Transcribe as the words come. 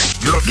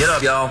Get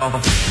up, y'all.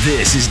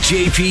 This is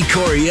JP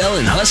Coriel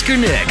and Husker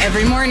Nick.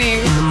 Every morning.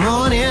 In the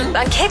morning.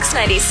 On Kix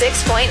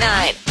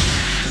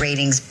 96.9.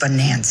 Ratings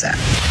bonanza.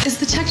 Is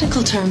the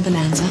technical term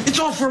bonanza? It's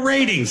all for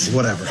ratings.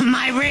 Whatever.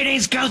 My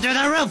ratings go through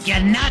the roof, you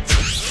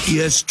nuts.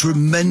 Yes,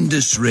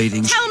 tremendous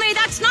ratings. Tell me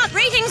that's not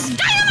ratings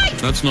dynamite.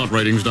 That's not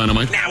ratings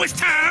dynamite. Now it's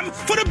time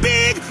for the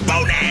big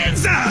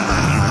bonanza.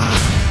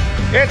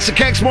 It's the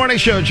Kix Morning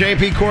Show.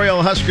 JP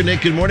Coriel, Husker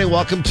Nick. Good morning.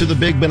 Welcome to the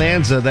big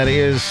bonanza. That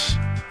is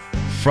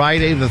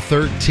Friday the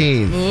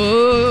 13th.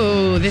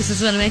 Ooh, this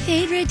is one of my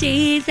favorite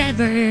days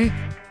ever. A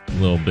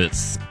little bit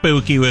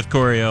spooky with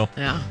Corio.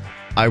 Yeah.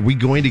 Are we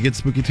going to get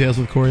Spooky Tales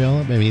with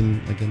Coriel? I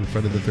mean, like in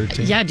front of the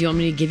 13th? Yeah, do you want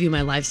me to give you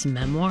my life's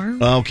memoir?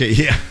 Okay,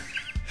 yeah.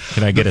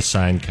 Can I get a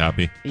signed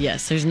copy?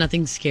 Yes, there's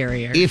nothing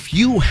scarier. If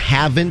you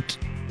haven't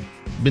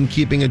been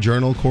keeping a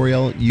journal,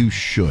 Coriel, you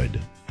should.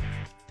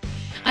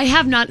 I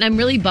have not, and I'm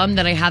really bummed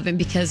that I haven't,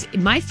 because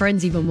my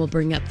friends even will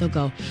bring up, they'll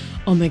go,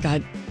 oh my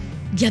God,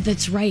 yeah,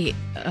 that's right.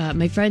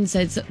 My friend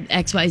said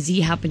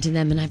XYZ happened to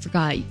them, and I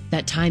forgot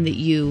that time that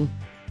you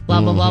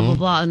blah, blah, blah, blah,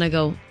 blah. And I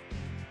go,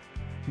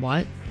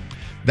 what?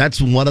 That's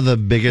one of the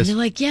And biggest. they're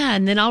like, yeah,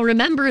 and then I'll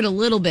remember it a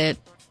little bit,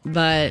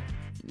 but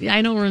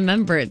I don't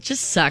remember it. It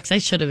just sucks. I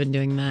should have been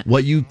doing that.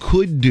 What you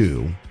could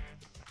do,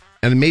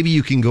 and maybe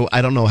you can go,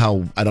 I don't know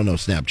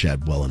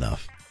Snapchat well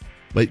enough,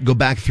 but go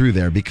back through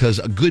there, because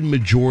a good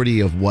majority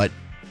of what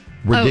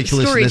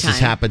ridiculousness has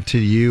happened to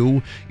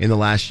you in the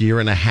last year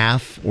and a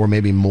half, or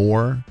maybe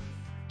more,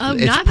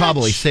 it's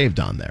probably saved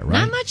on there, right?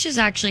 Not much has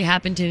actually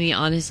happened to me,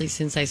 honestly,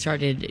 since I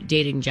started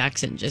dating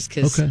Jackson, just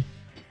because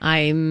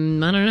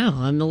I'm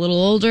a little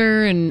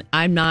older, and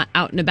I'm not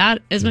out and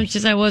about as much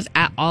as I was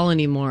at all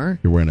anymore.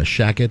 You're wearing a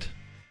shacket.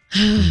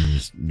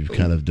 You've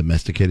kind of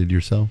domesticated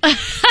yourself.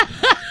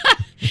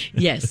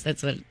 Yes,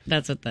 that's what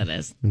that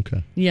is.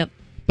 Okay. Yep.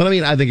 But I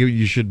mean, I think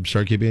you should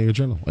start keeping a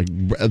journal. Like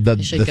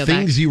the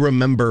things you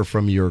remember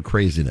from your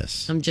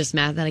craziness. I'm just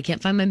mad that I can't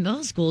find my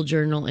middle school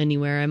journal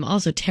anywhere. I'm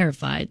also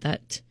terrified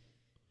that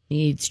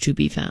needs to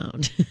be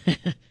found.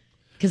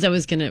 Because I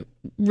was going to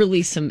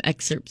release some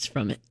excerpts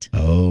from it.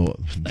 Oh,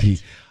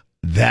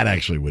 that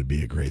actually would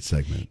be a great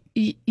segment.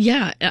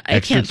 Yeah, I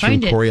can't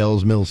find it.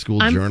 Coriel's middle school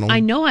journal. I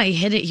know I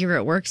hid it here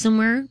at work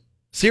somewhere.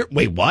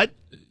 Wait, what?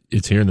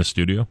 It's here in the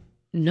studio?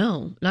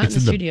 No, not in the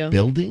studio.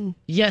 Building?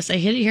 Yes, I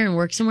hid it here in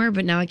work somewhere,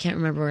 but now I can't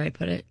remember where I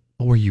put it.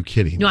 Oh, are you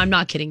kidding me? No, I'm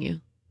not kidding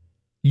you.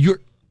 Your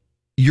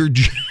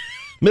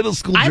middle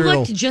school journal. I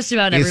looked just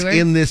about everywhere. Is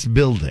in this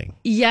building.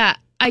 Yeah,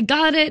 I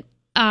got it.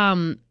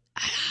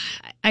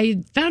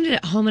 I found it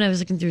at home, and I was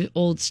looking through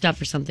old stuff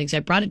or something. So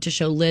I brought it to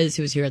show Liz,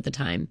 who was here at the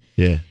time.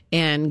 Yeah.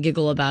 And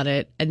giggle about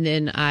it. And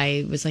then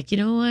I was like, you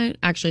know what?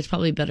 Actually, it's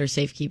probably better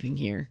safekeeping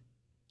here.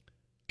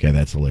 Okay,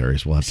 that's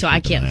hilarious. We'll have to so I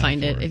can't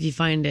find it. If you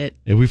find it.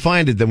 If we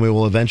find it, then we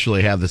will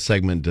eventually have the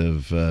segment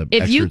of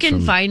if you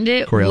can find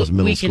it, Coriel's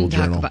middle school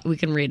journal. We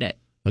can read it.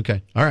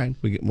 Okay. All right.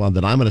 Well,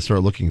 then I'm going to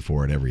start looking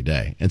for it every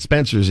day. And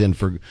Spencer's in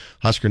for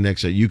Husker Nick,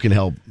 so you can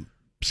help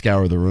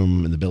scour the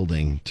room in the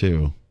building,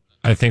 too.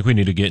 I think we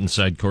need to get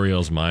inside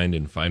Coriel's mind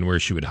and find where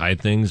she would hide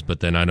things,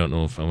 but then I don't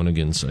know if I want to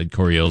get inside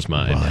Coriel's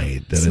mind.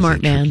 Right. That Smart is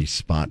a man. tricky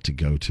spot to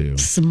go to.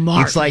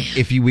 Smart It's like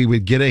if we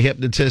would get a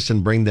hypnotist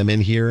and bring them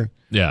in here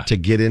to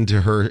get into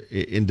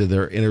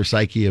their inner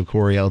psyche of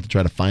Coriel to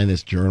try to find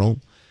this journal,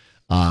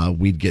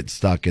 we'd get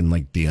stuck in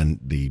like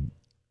the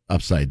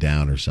upside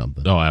down or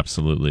something. Oh,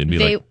 absolutely. It'd be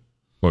like,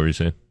 what were you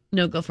saying?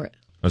 No, go for it.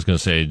 I was going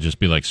to say, it'd just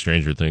be like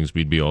Stranger Things.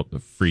 We'd be all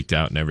freaked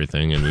out and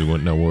everything, and we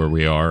wouldn't know where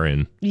we are.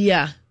 And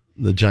yeah.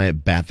 The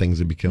giant bat things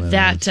would be coming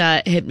out.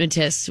 That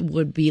hypnotist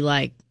would be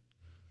like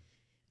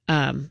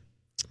in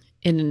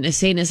an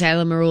insane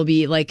asylum, or will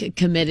be like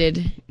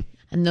committed,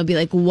 and they'll be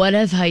like, what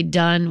have I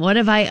done? What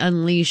have I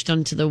unleashed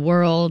onto the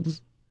world?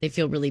 They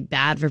feel really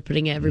bad for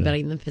putting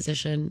everybody in the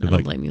position. I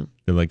don't blame you.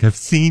 They're like, I've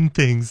seen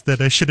things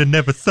that I should have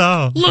never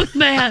saw. Look,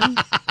 man.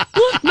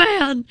 Look,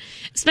 man.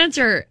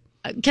 Spencer,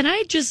 can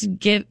I just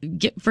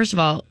first of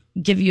all,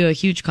 give you a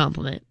huge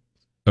compliment?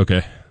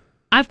 Okay.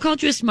 I've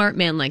called you a smart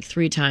man like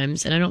 3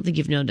 times, and I don't think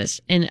you've noticed.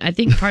 And I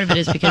think part of it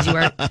is because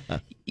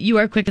you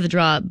are quick at the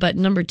draw. But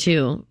number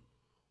 2,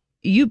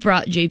 you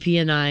brought JP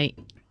and I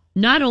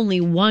not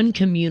only one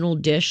communal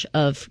dish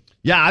of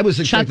I was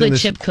expecting chocolate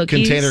this chip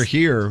cookies. Container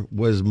here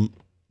was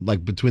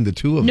like between the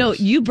two of us. No,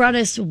 you brought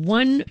us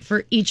one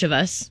for each of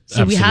us,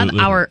 so Absolutely. we have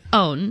our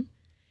own.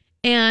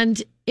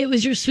 And it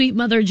was your sweet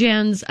mother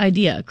Jan's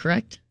idea,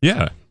 correct?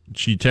 Yeah,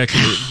 she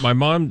texted me. My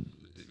mom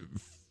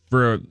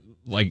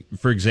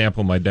for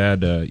example, my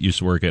dad used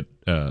to work at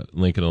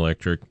Lincoln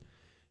Electric,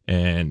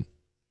 and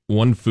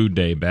one food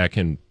day back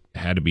in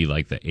had to be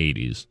like the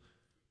 80s.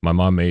 My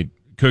mom made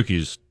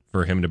cookies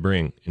for him to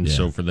bring, and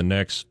so for the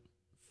next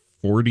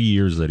 40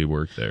 years that he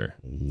worked there,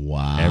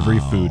 every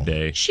food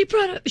day, she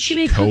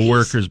made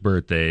coworkers' cookies.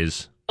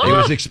 birthdays. It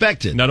was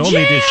expected. Not only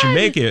did she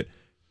make it,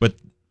 but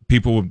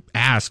people would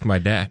ask my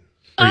dad,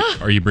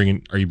 Are you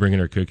bringing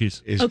her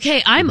cookies?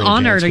 Okay, I'm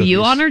honored. Are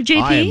you honored,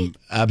 JP? I am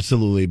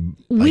absolutely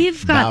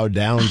bowed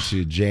down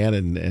to Jan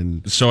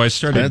and so I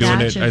started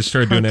doing it. I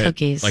started doing it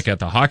cookies. like at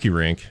the hockey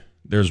rink.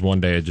 there's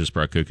one day I just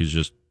brought cookies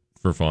just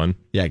for fun.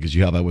 Yeah, because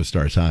you help out with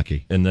Stars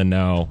Hockey. And then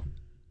now,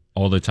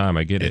 all the time,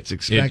 I get It's it.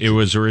 expected. It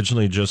was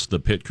originally just the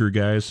pit crew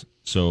guys,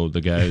 so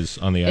the guys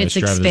on the ice It's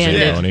drive the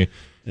expanded. Zamboni.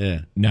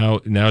 Yeah.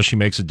 Now she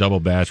makes a double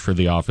batch for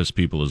the office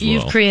people as well.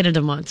 You've created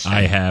a monster.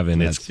 I have,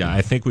 and That's-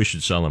 I think we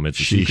should sell them. It's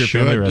a She secret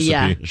should. family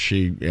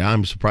recipe. Yeah.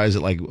 I'm surprised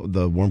that like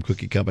the Warm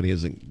Cookie Company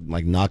isn't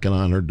like knocking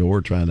on her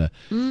door trying to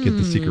get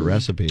the secret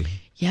recipe.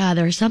 Yeah,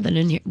 there's something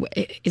in here.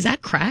 Is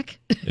that crack?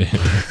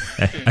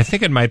 I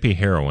think it might be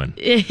heroin.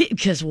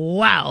 Because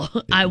wow,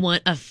 I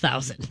want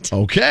 1,000.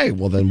 Okay,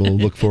 well then we'll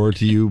look forward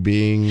to you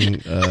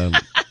being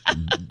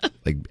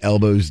like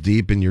elbows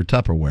deep in your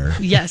Tupperware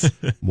Yes.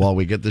 while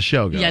we get the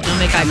show going. Yeah, don't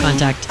make eye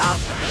contact.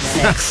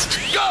 Next.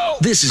 Go!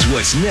 This is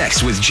what's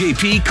next with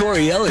JP,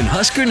 Coriel, and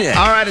Husker Nick.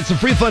 All right, it's a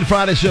Free Fun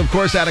Friday show, of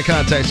course, out of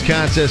context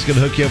contest. Going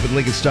to hook you up with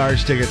Lincoln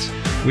Stars tickets.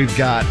 We've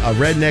got a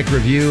redneck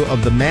review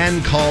of The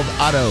Man Called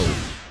Otto.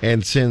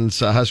 And since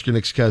Husker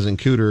Nick's cousin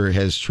Cooter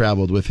has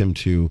traveled with him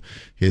to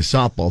his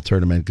softball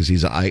tournament,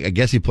 because I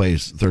guess he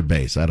plays third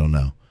base. I don't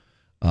know.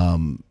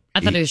 I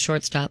thought it was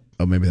shortstop.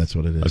 Oh, maybe that's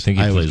what it is. I think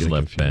he always plays get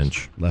left confused.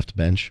 bench. Left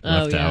bench? Oh,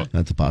 Left yeah. out.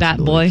 That's a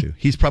possibility, boy. too.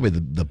 He's probably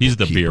the He's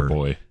the beer bookkeeper.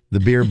 boy. The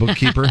beer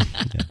bookkeeper?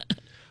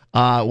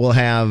 Yeah. We'll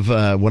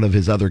have one of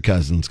his other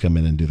cousins come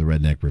in and do the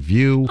redneck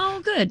review. Oh,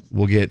 good.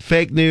 We'll get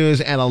fake news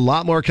and a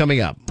lot more coming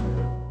up.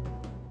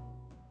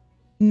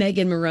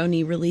 Megan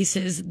Maroney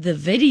releases the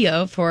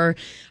video for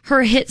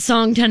her hit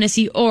song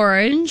Tennessee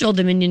Orange. Old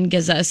Dominion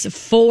gives us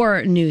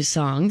 4 new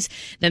songs.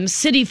 Them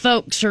city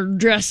folks are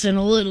dressing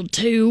a little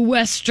too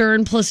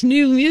Western, plus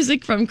new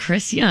music from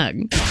Chris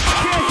Young.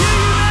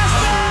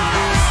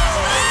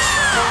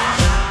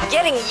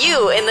 Getting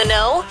you in the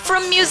know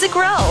from Music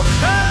Row.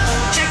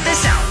 Check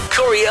this out.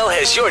 Coriel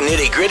has your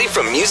nitty gritty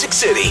from Music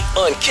City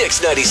on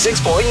Kix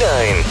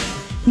 96.9.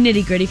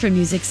 Nitty Gritty from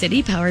Music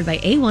City, powered by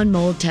A1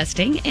 Mold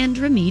Testing and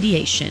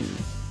Remediation.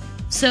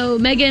 So,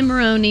 Megan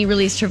Maroney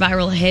released her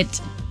viral hit,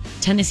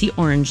 Tennessee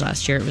Orange,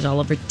 last year. It was all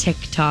over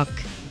TikTok.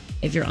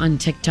 If you're on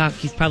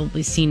TikTok, you've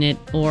probably seen it.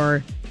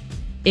 Or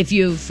if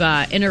you've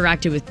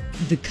interacted with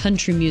the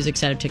country music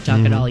side of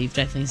TikTok at all, you've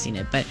definitely seen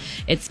it. But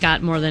it's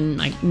got more than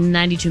like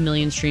 92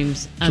 million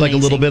streams. Amazing. Like a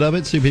little bit of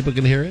it so people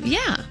can hear it?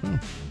 Yeah.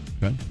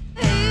 Okay.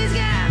 He's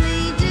got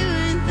me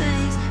doing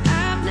things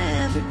I've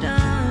never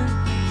done.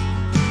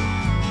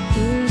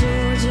 In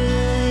Georgia,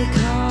 they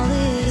call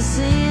it a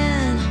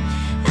sin.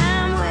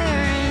 I'm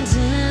wearing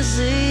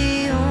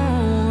Tennessee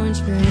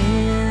orange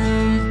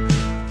brim.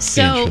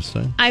 So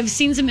Interesting. I've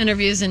seen some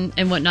interviews and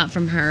whatnot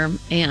from her,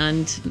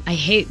 and I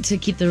hate to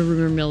keep the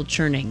rumor mill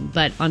churning,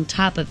 but on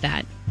top of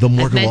that, The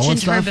Morgan I've mentioned Wallen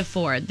her stuff?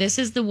 before. This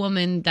is the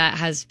woman that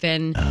has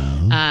been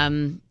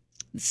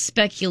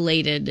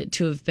speculated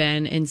to have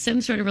been in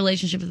some sort of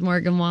relationship with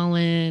Morgan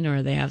Wallen,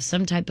 or they have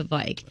some type of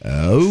like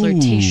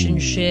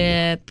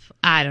flirtationship.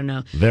 I don't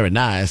know. Very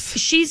nice.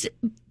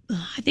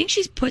 I think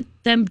she's put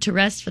them to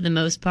rest for the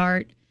most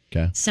part.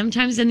 Okay.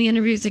 Sometimes in the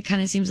interviews it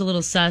kind of seems a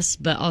little sus,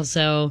 but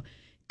also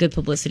good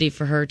publicity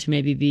for her to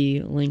maybe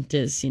be linked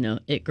as,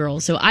 it girl.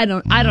 So I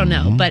don't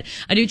know, but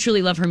I do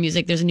truly love her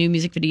music. There's a new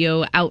music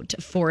video out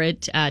for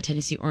it.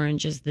 Tennessee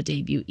Orange is the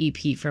debut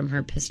EP from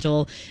her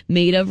Pistol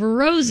Made of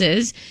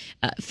Roses.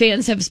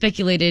 Fans have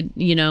speculated,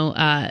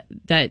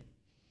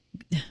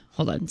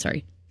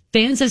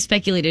 Fans have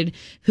speculated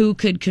who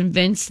could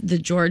convince the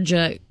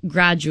Georgia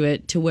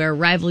graduate to wear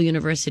rival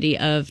University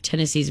of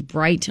Tennessee's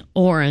bright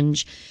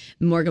orange,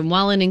 Morgan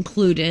Wallen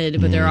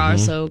included, but there are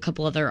also a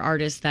couple other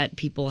artists that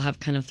people have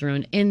kind of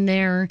thrown in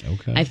there.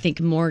 Okay. I think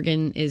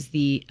Morgan is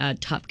the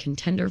top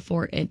contender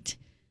for it.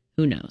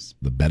 Who knows?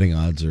 The betting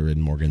odds are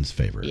in Morgan's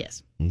favor.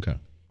 Yes. Okay.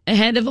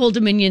 Ahead of Old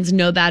Dominion's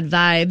No Bad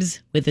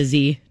Vibes with a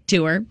Z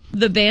tour,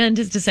 the band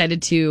has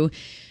decided to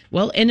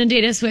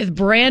inundate us with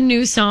brand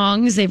new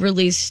songs. They've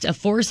released a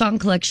 4-song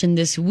collection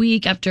this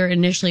week after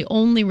initially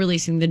only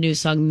releasing the new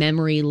song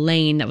Memory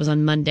Lane. That was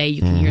on Monday.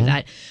 You can hear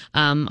that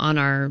on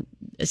our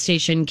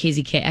station,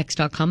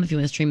 kzkx.com, if you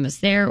want to stream us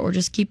there, or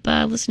just keep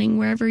listening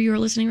wherever you're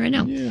listening right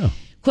now. Yeah.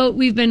 Quote,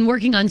 we've been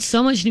working on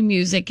so much new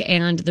music,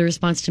 and the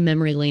response to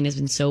Memory Lane has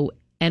been so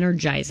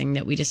energizing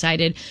that we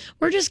decided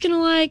we're just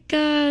going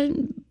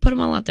to put them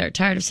all out there.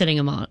 Tired of sitting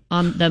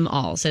on them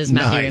all, says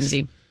Matthew Nice.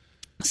 Ramsey.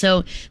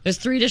 So there's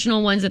 3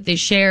 additional ones that they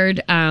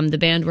shared. The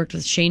band worked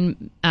with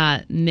Shane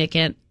Shane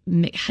McAnally.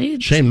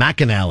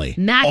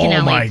 McAnally.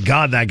 Oh my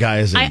God, that guy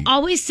is I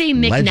always say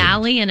legend.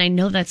 McNally, and I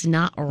know that's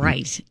not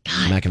right.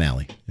 God.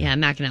 McAnally. Yeah,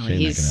 McAnally. Shane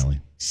He's McAnally.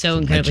 so He's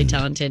a incredibly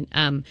legend.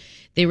 talented.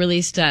 They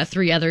released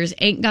 3 others: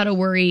 Ain't Gotta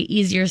Worry,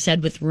 Easier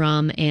Said with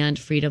Rum, and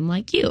Freedom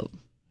Like You.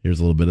 Here's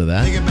a little bit of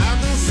that.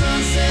 About the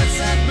sunsets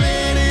that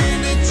bled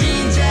into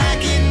jean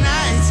jacket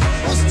nights,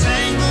 those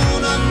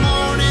tangled up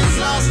mornings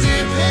lost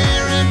in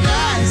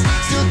paradise.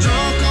 Still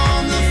drunk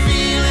on the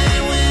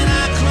feeling when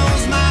I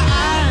close my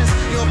eyes.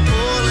 You're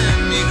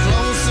pulling me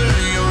closer,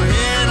 your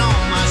head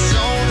on my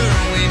shoulder.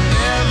 We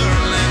never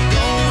let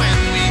go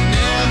and we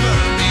never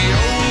be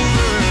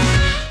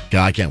over.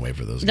 God, I can't wait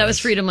for those. That guys. was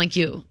Freedom Like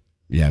You.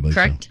 Yeah, I believe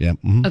Correct? So. Yeah.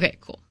 Mhm. Okay,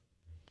 cool.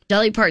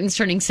 Dolly Parton's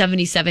turning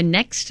 77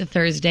 next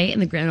Thursday, and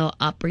the Grand Ole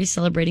Opry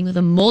celebrating with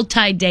a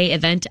multi-day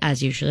event,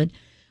 as you should,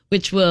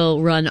 which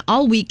will run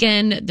all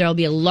weekend. There'll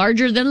be a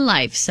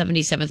larger-than-life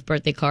 77th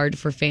birthday card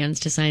for fans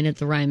to sign at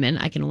the Ryman.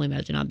 I can only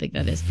imagine how big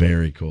that is.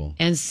 Very cool.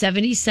 And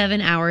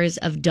 77 hours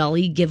of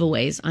Dolly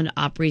giveaways on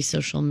Opry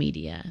social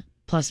media,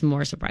 plus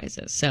more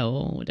surprises.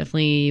 So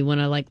definitely want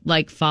to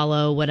like,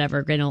 follow,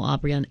 whatever, Grand Ole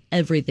Opry on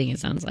everything, it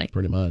sounds like.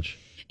 Pretty much.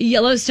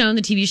 Yellowstone,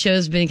 the TV show,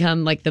 has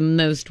become like the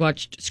most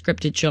watched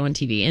scripted show on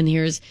TV. And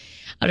here's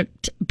a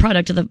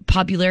product of the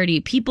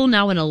popularity. People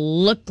now want to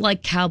look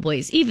like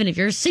cowboys, even if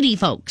you're city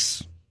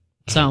folks.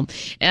 So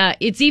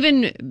it's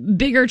even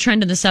bigger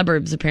trend in the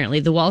suburbs,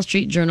 apparently. The Wall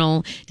Street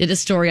Journal did a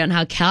story on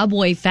how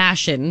cowboy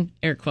fashion,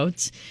 air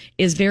quotes,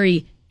 is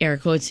very, air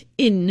quotes,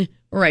 in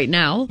right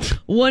now.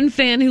 One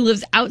fan who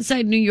lives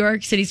outside New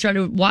York City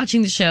started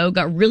watching the show,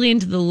 got really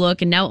into the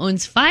look, and now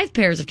owns 5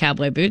 pairs of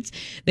cowboy boots.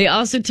 They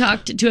also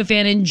talked to a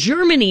fan in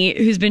Germany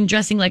who's been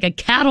dressing like a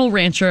cattle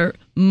rancher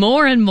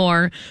more and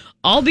more,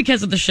 all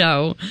because of the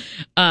show.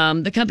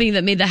 The company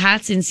that made the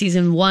hats in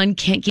season 1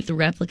 can't keep the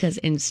replicas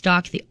in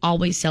stock. They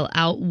always sell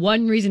out.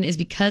 One reason is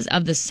because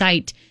of the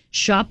site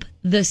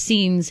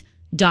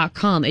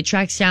shopthescenes.com. It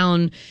tracks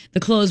down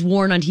the clothes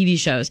worn on TV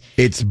shows.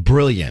 It's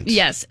brilliant.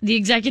 Yes. The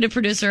executive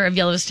producer of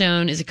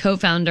Yellowstone is a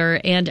co-founder,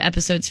 and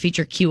episodes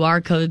feature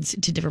QR codes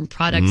to different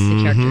products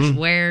the characters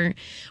wear.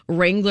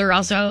 Wrangler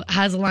also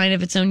has a line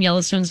of its own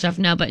Yellowstone stuff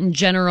now, but in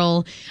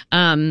general,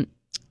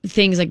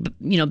 things like,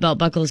 belt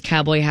buckles,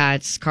 cowboy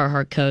hats,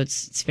 Carhartt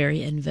coats, it's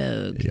very in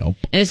vogue. Yep.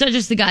 And it's not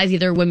just the guys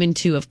either, women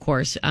too, of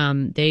course.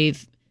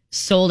 They've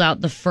sold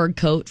out the fur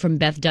coat from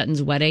Beth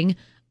Dutton's wedding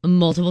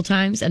multiple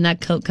times, and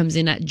that coat comes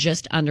in at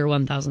just under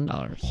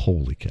 $1,000.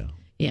 Holy cow.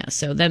 Yeah,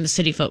 so them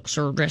city folks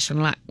are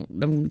dressing like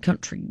them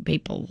country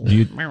people. Do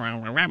you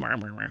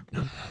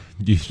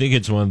think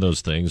it's one of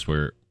those things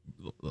where,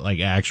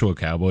 like, actual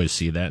cowboys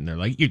see that and they're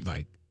like,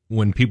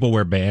 when people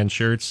wear band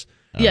shirts,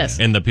 yes,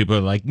 and the people are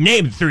like,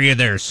 name 3 of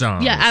their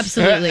songs. Yeah,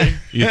 absolutely.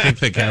 You think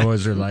the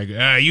cowboys are like,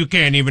 you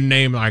can't even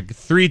name like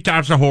 3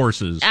 types of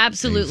horses.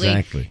 Absolutely.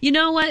 Exactly. You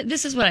know what?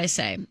 This is what I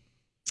say.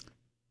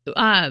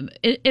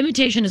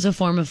 Imitation is a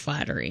form of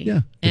flattery.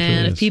 Yeah.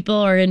 And if people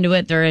are into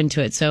it, they're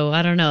into it. So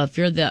I don't know. If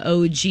you're the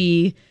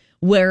OG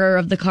wearer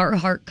of the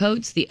Carhartt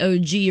coats, the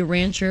OG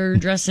rancher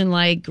dressing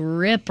like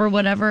Rip or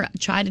whatever,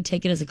 try to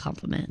take it as a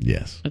compliment.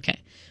 Yes. Okay.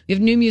 We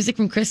have new music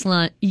from Chris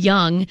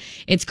Young.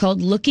 It's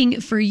called Looking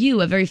for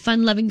You, a very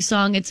fun-loving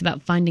song. It's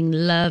about finding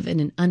love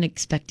in an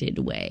unexpected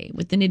way.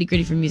 With the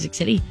nitty-gritty from Music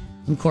City,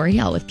 I'm Corey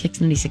Hill with Kicks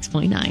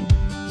 96.9.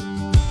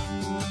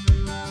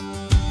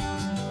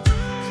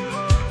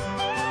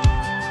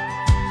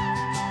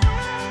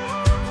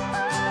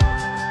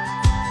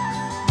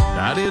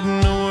 I didn't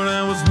know what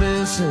I was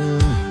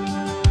missing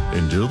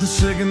until the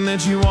second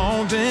that you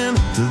walked in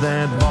to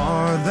that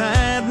bar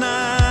that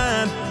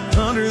night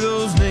under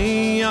those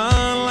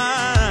neon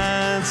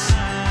lights.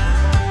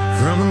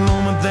 From the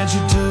moment that you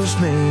touched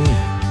me,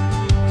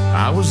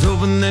 I was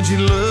hoping that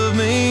you'd love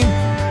me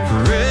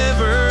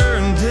forever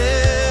and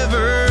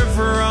ever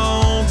for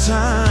all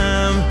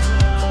time.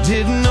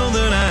 Didn't know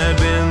that I'd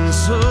been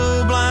so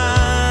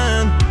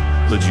blind,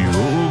 but you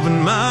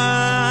opened my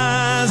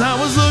eyes. I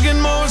was looking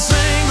more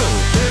single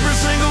every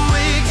single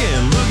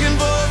weekend, looking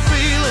for a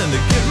feeling to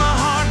get my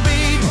heart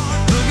beating,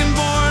 looking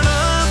for it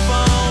up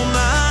all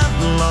night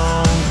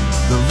long.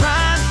 The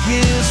right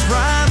kiss,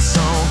 right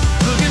song,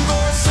 looking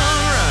for a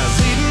sunrise,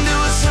 leading to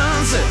a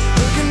sunset,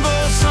 looking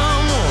for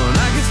someone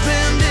I could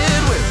spend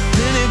it with.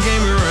 Then it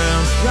came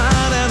around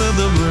right out of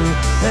the blue,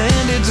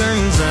 and it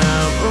turns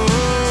out,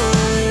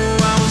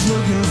 I was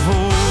looking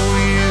for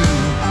you.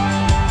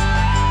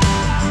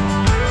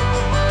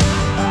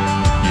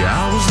 Yeah,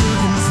 I was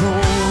looking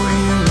for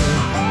you.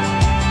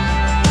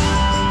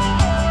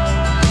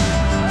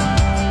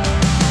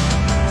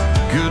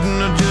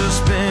 Couldn't have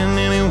just been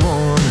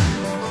anyone.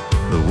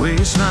 The way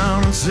you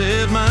smiled and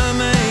said my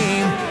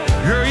name,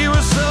 girl, you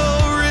were so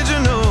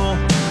original.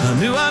 I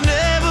knew I'd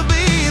never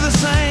be the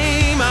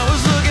same. I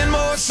was looking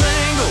more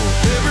single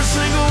every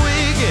single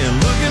weekend,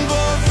 looking for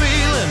a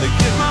feeling to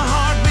get my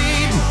heart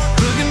beating,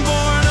 looking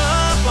for it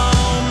up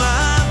all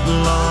night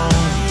long.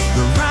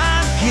 The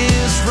right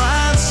kiss,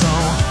 right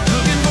song,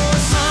 looking for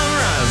a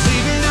sunrise,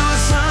 leading to a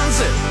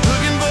sunset,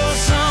 looking for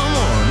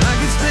someone I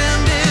could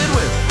spend it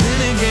with. Then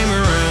it came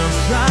around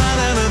right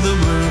out of the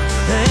blue,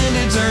 and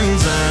it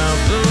turns out,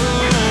 I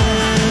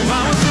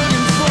was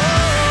looking for you.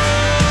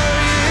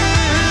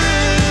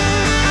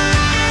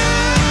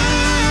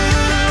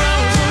 I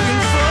was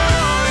looking for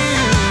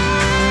you.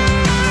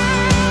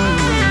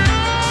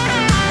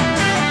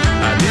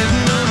 I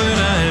didn't know that I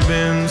had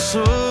been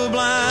so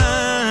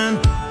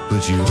blind,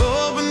 but you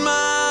opened my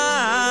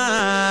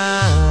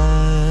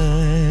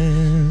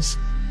eyes.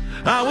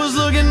 I was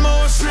looking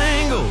more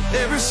single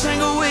every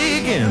single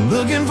weekend,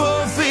 looking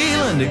for a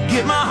feeling to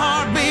get my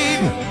heart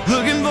beating,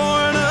 looking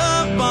for it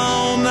up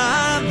all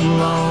night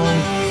long.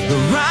 The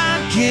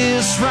right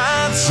kiss,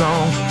 right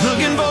song,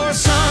 looking for a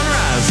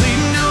sunrise,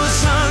 leading to a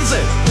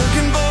sunset,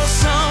 looking for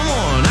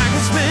someone I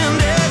could spend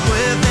it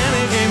with. Then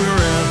it came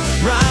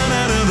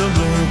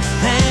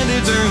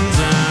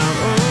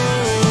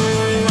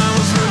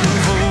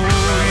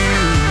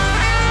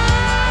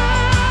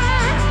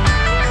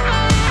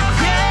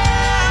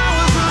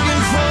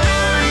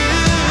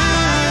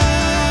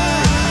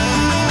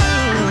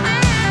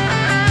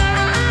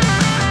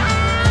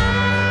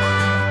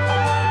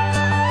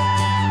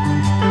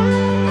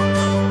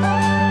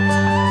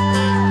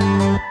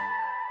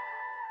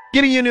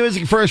Getting you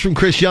music first from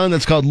Chris Young.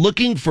 That's called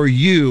Looking for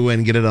You.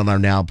 And get it on our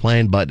Now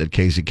Playing button at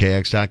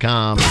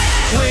KZKX.com.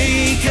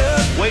 Wake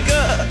up, wake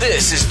up.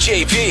 This is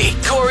JP,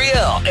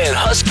 Coriel, and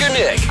Husker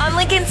Nick. On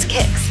Lincoln's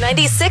Kicks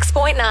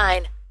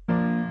 96.9.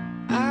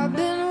 I've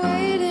been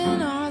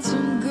waiting on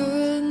some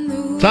good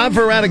news. Time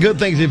for a round of good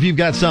things. If you've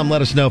got some,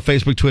 let us know.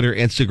 Facebook, Twitter,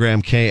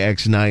 Instagram,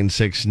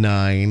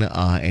 KX969.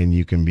 And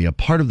you can be a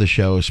part of the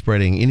show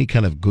spreading any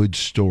kind of good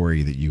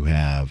story that you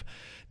have.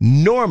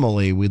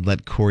 Normally, we'd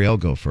let Coriel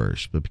go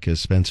first, but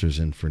because Spencer's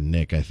in for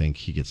Nick, I think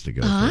he gets to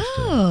go first.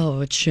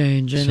 Oh,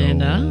 changing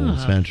it up.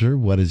 Spencer,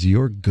 what is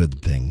your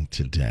good thing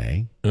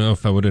today? Well,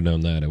 if I would have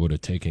known that, I would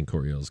have taken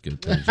Coriel's good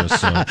thing.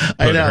 Just so I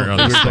put know. her on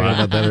We the were talking spot.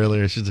 about that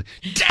earlier. She's like,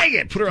 dang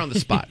it, put her on the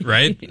spot.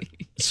 Right?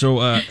 So,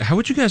 how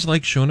would you guys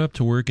like showing up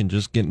to work and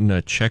just getting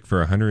a check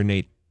for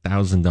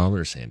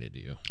 $108,000 handed to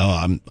you?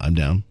 Oh, I'm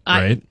down.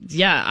 Right?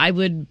 I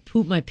would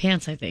poop my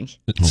pants, I think,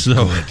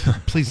 So,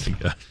 Please,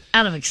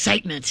 out of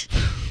excitement.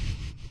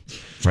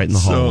 right in the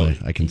So- hallway.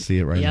 I can see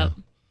it right Yep. now.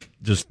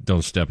 just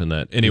don't step in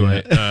that.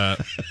 Anyway,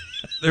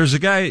 there's a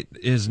guy,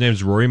 his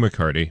name's Rory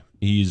McCarty.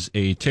 He's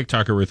a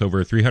TikToker with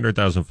over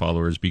 300,000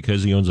 followers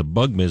because he owns a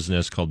bug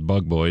business called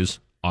Bug Boys.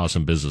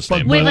 Awesome business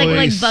name. Wait, like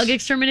Boys. bug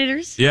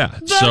exterminators? Yeah.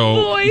 Bug So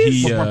Boys.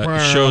 he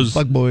shows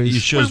Bug Boys. he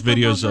shows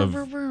videos of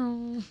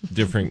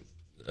different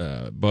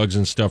bugs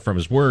and stuff from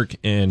his work,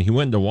 and he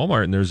went into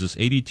Walmart, and there's this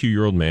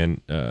 82-year-old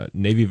man,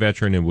 Navy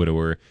veteran and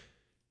widower.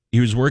 He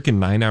was working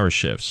 9-hour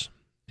shifts,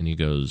 and he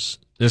goes,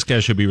 this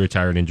guy should be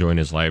retired, enjoying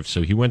his life.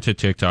 So he went to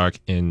TikTok,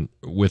 and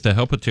with the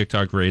help of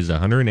TikTok, raised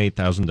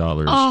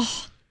 $108,000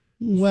 Oh,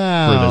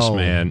 Wow. for this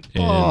man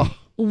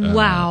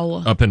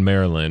wow. up in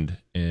Maryland.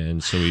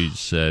 And so he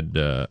said,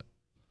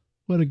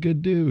 What a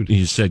good dude.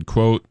 he said,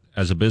 quote,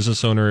 as a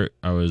business owner,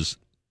 I was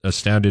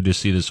astounded to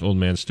see this old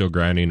man still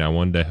grinding. I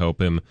wanted to help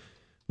him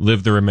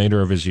live the remainder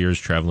of his years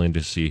traveling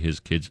to see his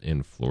kids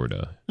in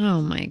Florida.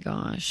 Oh, my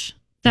gosh.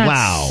 That's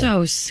Wow.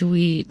 so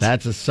sweet.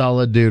 That's a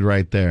solid dude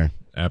right there.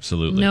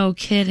 Absolutely. No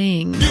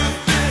kidding.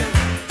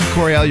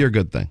 Coriel, your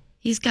good thing.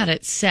 He's got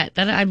it set.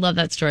 I love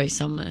that story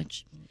so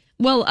much.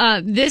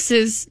 Well, this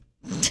is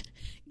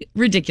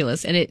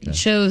ridiculous, and it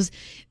shows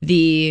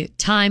the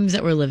times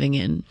that we're living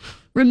in.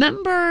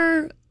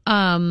 Remember,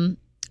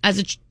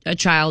 as a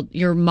child,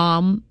 your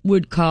mom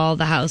would call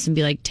the house and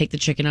be like, "Take the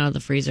chicken out of the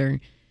freezer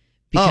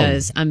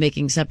because I'm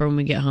making supper when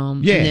we get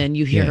home." Yeah, and then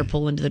you hear yeah. her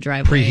pull into the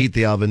driveway, Preheat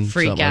the oven.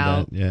 freak something out,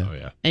 Like that. Yeah. Oh,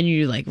 yeah. and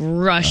you like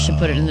rush to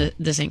put it in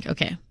the sink.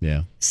 Okay,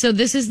 Yeah. so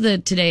this is the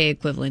today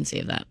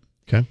equivalency of that.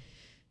 Okay.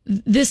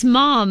 This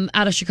mom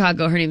out of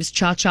Chicago, her name is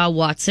Cha Cha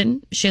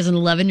Watson. She has an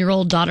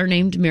 11-year-old daughter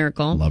named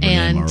Miracle. Love her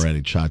and name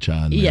already. Cha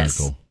Cha and yes,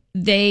 Miracle.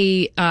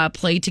 they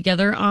play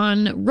together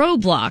on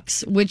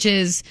Roblox, which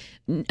is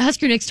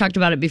Husker Nick's talked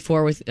about it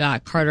before with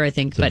Carter, I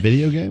think. It's a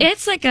video game?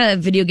 It's like a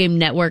video game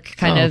network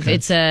kind of. Okay.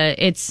 It's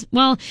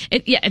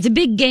a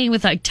big game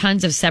with like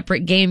tons of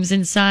separate games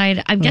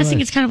inside. I'm guessing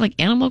nice. it's kind of like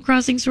Animal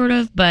Crossing sort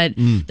of, but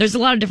there's a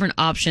lot of different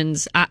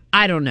options.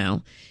 I don't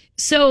know.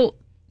 So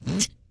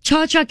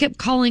Cha Cha kept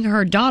calling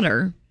her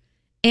daughter,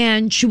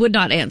 and she would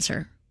not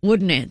answer.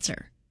 Wouldn't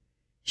answer.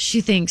 She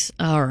thinks,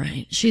 all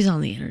right, she's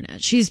on the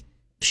internet. She's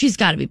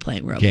got to be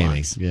playing Roblox.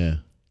 Gaming. Yeah.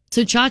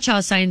 So Cha Cha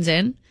signs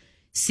in,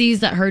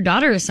 sees that her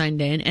daughter is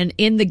signed in, and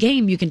in the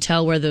game you can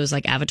tell where those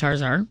like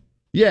avatars are.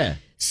 Yeah.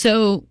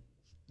 So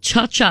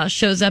Cha Cha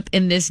shows up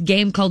in this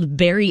game called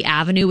Berry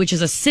Avenue, which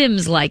is a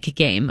Sims-like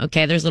game.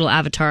 Okay, there's little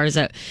avatars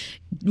that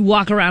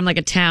walk around like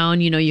a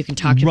town. You know, you can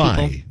talk to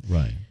people.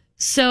 Right.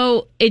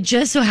 So it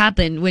just so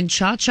happened when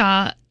Cha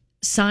Cha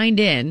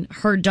signed in,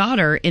 her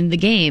daughter in the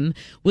game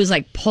was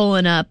like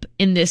pulling up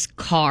in this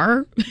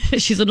car.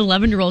 She's an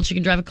 11-year-old. She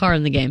can drive a car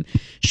in the game.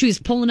 She was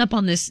pulling up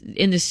in this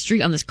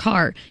street in this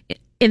car.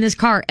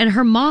 And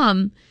her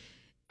mom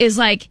is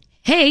like,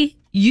 "Hey,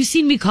 you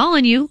seen me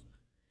calling you."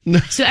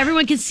 So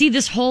everyone can see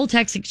this whole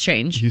text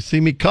exchange. You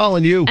see me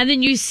calling you. And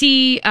then you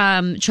see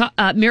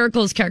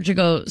Miracle's character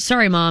go,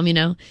 "Sorry, Mom," you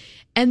know.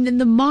 And then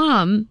the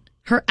mom,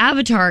 her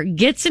avatar,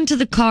 gets into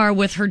the car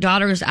with her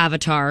daughter's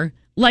avatar,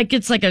 like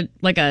it's like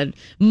a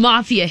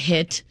mafia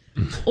hit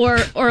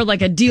or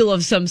like a deal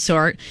of some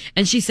sort.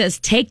 And she says,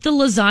 "Take the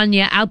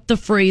lasagna out the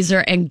freezer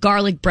and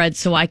garlic bread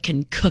so I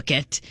can cook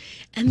it."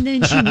 And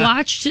then she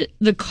watched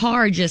the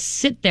car just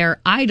sit there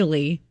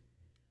idly,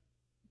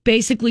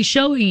 basically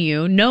showing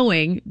you,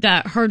 knowing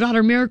that her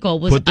daughter Miracle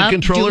was Put the up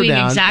controller doing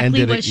down and exactly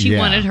did what it. she Yeah.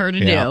 wanted her to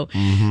Yeah. do.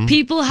 Mhm.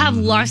 People have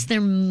lost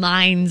their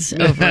minds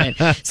over it.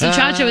 So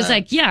Cha Cha was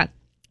like, "Yeah,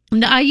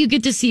 now you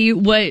get to see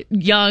what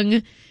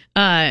young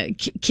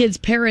kids'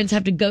 parents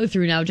have to go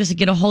through now just to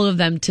get a hold of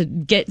them to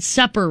get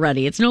supper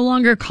ready. It's no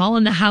longer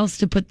calling the house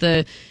to put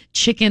the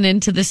chicken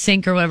into the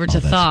sink or whatever to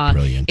that's thaw.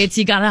 brilliant. It's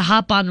you got to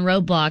hop on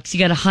Roblox, you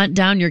got to hunt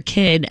down your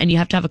kid, and you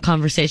have to have a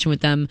conversation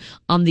with them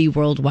on the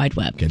World Wide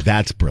Web." Okay,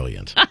 that's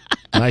brilliant.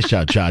 Nice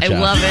job, Cha I Cha.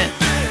 love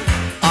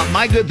it.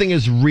 My good thing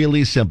is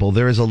really simple.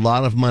 There is a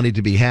lot of money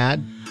to be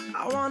had.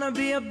 I wanna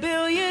be a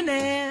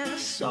billionaire,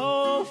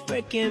 so famous.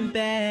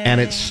 And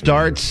it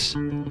starts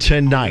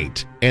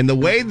tonight. And the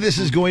way this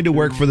is going to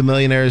work for the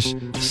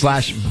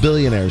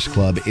Millionaires/Billionaires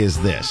Club is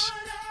this.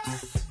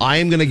 I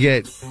am going to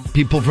get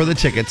people for the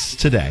tickets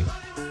today.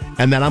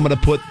 And then I'm going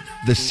to put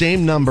the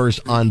same numbers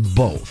on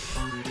both.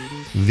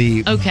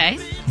 The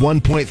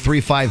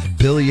 1.35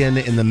 billion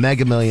in the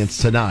Mega Millions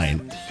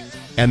tonight.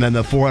 And then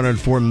the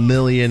 404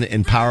 million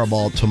in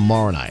Powerball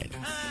tomorrow night.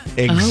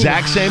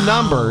 Exact same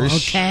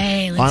numbers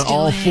on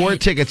all 4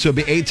 tickets. So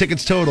it'll be 8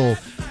 tickets total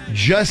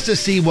just to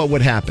see what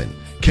would happen.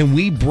 Can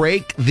we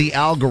break the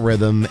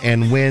algorithm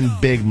and win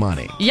big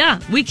money? Yeah,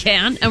 we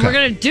can. And we're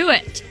going to do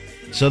it.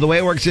 So the way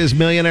it works is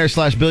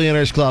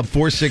Millionaires/Billionaires Club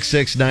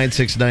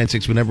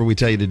 466-9696. Whenever we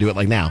tell you to do it,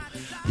 like now,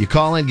 you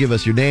call in, give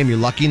us your name, your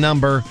lucky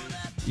number,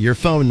 your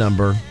phone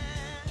number,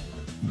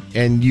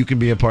 and you can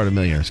be a part of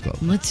Millionaires Club.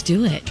 Let's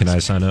do it. Can I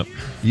sign up?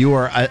 You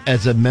are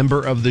as a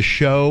member of the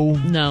show.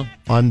 No.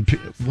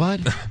 What?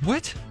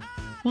 What?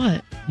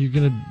 What? You're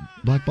gonna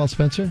blackball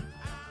Spencer?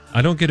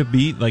 I don't get a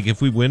beat. Like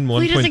if we win $1.3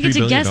 billion. He doesn't get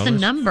to guess the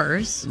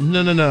numbers.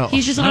 No.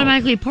 He's just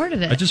automatically a part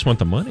of it. I just want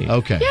the money.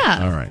 Okay.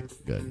 Yeah. All right.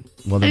 Good.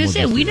 Well, I then was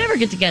saying, go we through never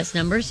get to guess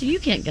numbers, so you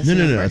can't guess that. the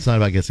number. No. It's not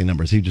about guessing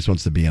numbers. He just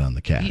wants to be in on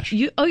the cash.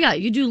 You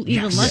do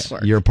even less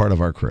work. You're a part of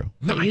our crew.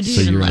 Yeah, you do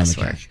So even you're in on less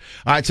the work. cash.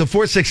 All right. So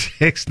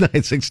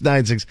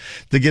 466-9696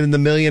 to get in the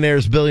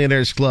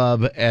Millionaires/Billionaires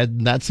Club,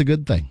 and that's a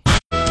good thing.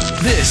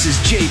 This is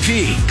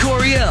JP,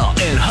 Coriel,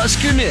 and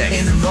Husker Nick.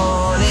 In the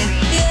morning.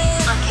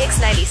 On Kix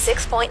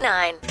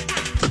 96.9.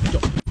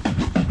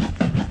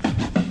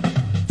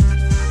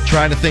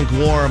 Trying to think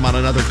warm on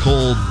another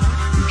cold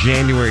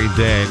January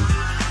day.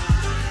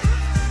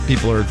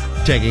 People are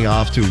taking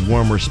off to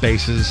warmer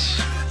spaces.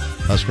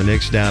 Husker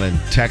Nick's down in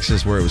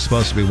Texas where it was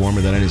supposed to be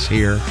warmer than it is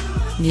here.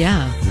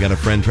 Yeah. We got a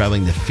friend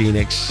traveling to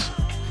Phoenix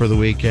for the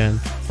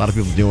weekend. A lot of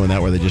people doing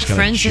that where they just kind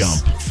of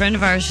jump. Friend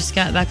of ours just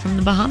got back from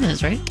the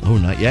Bahamas, right? Oh,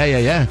 not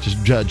yeah.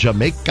 Just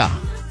Jamaica.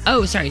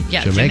 Oh, sorry.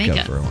 Yeah,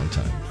 Jamaica for a long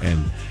time.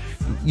 And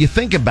you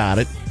think about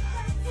it,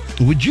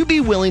 would you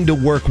be willing to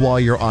work while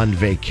you're on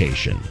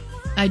vacation?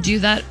 I do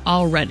that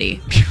already.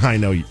 I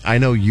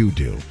know you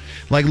do.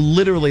 Like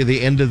literally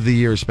the end of the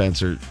year,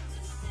 Spencer,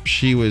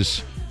 she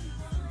was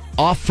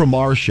off from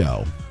our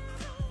show,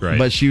 Right.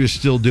 but she was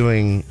still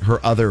doing her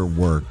other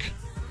work,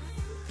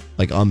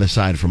 like on the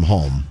side from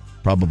home,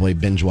 probably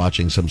binge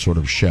watching some sort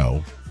of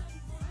show.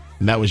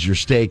 And that was your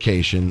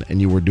staycation, and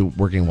you were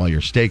working while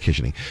you're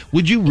staycationing.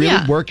 Would you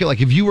really work it?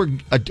 Like if you were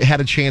had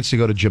a chance to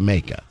go to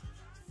Jamaica,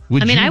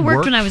 would you I worked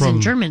work when I was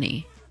in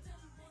Germany.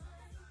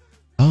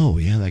 Oh,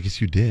 yeah, I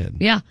guess you did.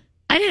 Yeah.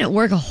 I didn't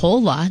work a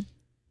whole lot,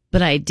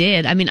 but I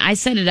did. I mean, I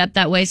set it up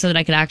that way so that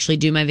I could actually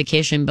do my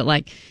vacation, but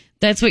like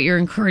that's what you're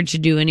encouraged to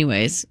do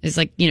anyways. It's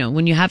like,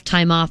 when you have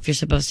time off, you're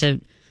supposed to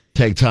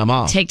take time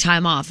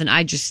off. And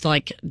I just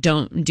like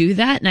don't do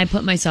that, and I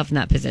put myself in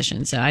that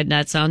position. So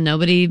that's on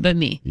nobody but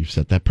me. You've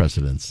set that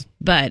precedence.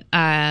 But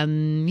yeah.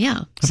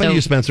 How about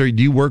you, Spencer?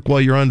 Do you work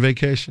while you're on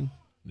vacation?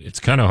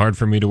 It's kind of hard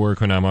for me to work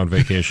when I'm on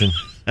vacation.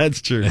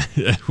 That's true.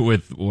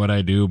 With what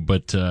I do,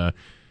 but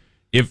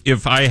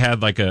if I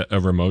had like a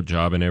remote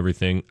job and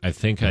everything, I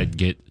think I'd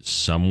get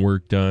some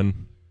work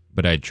done,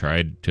 but I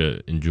tried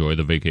to enjoy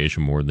the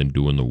vacation more than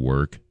doing the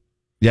work.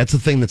 Yeah, that's the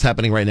thing that's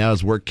happening right now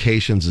is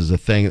workations is a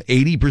thing.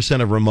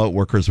 80% of remote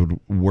workers would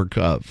work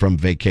from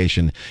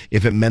vacation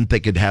if it meant they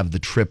could have the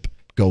trip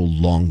go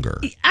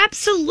longer.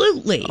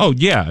 Absolutely. Oh,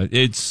 yeah.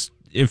 It's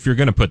if you're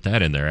going to put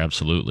that in there,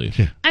 absolutely.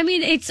 Yeah. I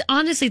mean, it's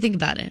honestly, think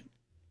about it.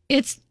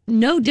 It's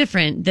no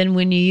different than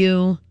when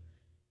you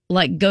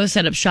like go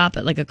set up shop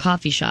at like a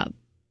coffee shop.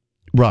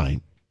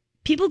 Right.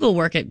 People go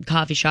work at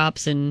coffee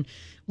shops and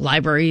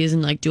libraries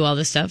and like do all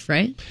this stuff,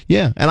 right?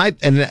 Yeah,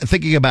 and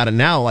thinking about it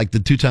now, like the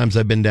 2 times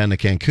I've been down to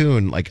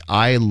Cancun, like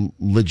I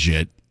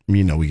legit,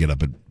 we get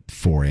up at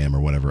 4 a.m.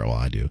 or whatever. Well,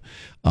 I do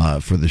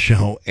for the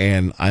show,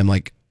 and I'm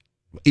like,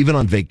 even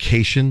on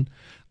vacation,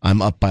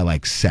 I'm up by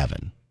like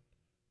 7,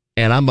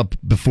 and I'm up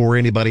before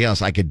anybody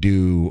else. I could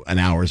do an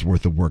hour's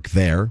worth of work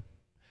there,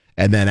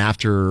 and then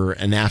after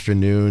an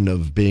afternoon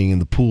of being in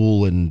the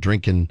pool and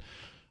drinking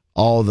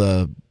all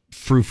the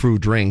frou-frou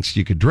drinks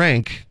you could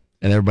drink,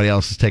 and everybody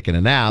else is taking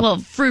a nap. Well,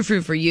 frou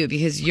for you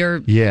because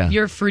you're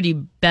a fruity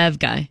bev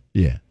guy.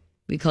 Yeah,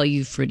 we call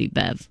you fruity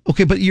bev.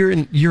 Okay, but you're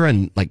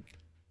in like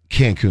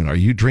Cancun. Are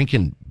you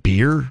drinking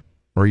beer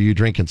or are you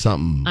drinking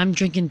something? I'm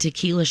drinking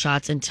tequila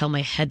shots until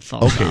my head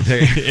falls off.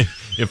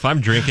 If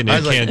I'm drinking in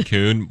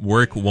Cancun,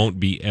 work won't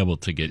be able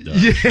to get done.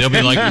 Yeah. They'll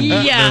be like,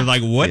 they're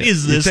like, what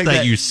is this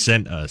that you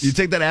sent us? You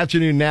take that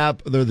afternoon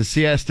nap or the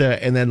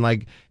siesta, and then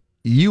like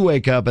you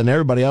wake up and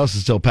everybody else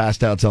is still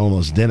passed out till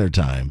almost dinner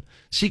time.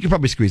 So you could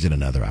probably squeeze in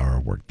another hour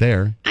of work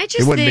there.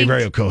 It wouldn't be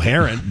very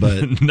coherent,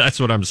 but that's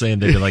what I'm saying.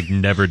 They'd be like,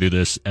 never do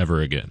this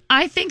ever again.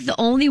 I think the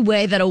only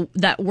way that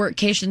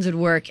workations would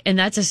work, and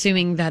that's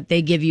assuming that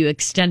they give you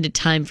extended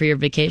time for your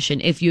vacation,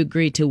 if you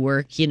agree to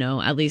work,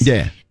 at least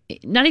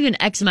not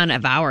even X amount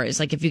of hours.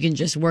 Like if you can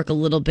just work a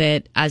little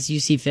bit as you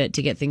see fit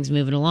to get things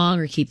moving along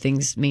or keep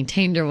things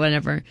maintained or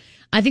whatever.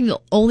 I think the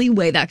only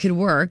way that could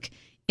work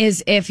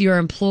is if your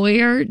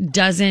employer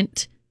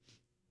doesn't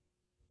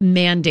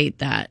mandate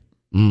that.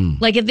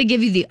 Like if they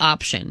give you the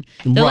option,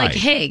 they're like, Right.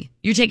 hey,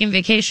 you're taking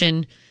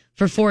vacation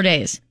for 4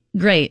 days.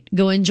 Great.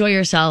 Go enjoy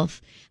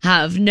yourself.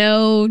 Have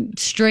no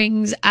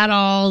strings at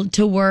all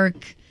to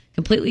work.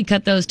 Completely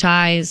cut those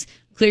ties.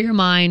 Clear your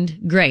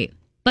mind. Great.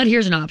 But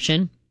here's an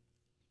option.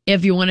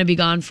 If you want to be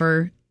gone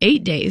for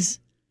 8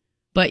 days,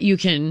 but you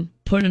can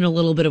put in a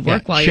little bit of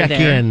work while you're check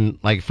there. in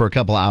like for a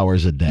couple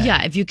hours a day.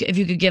 Yeah, if you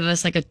could give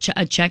us like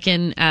a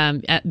check-in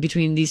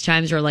between these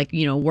times, or like,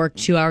 you know, work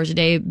 2 hours a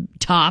day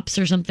tops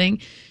or something,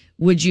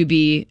 would you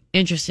be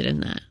interested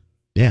in that?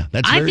 Yeah,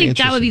 that's I very think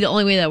that would be interesting. the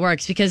only way that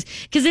works, because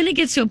then it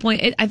gets to a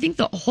point. I think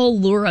the whole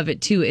lure of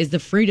it too is the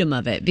freedom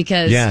of it,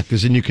 because Yeah,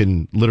 because then you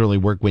can literally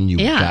work when you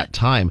Yeah. got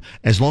time,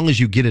 as long as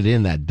you get it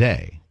in that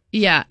day.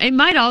 yeah, it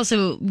might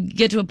also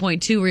get to a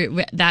point too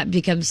where that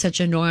becomes such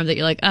a norm that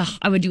you're like, oh,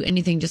 I would do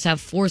anything just to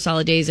have 4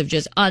 solid days of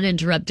just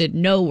uninterrupted,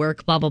 no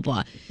work, blah blah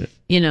blah.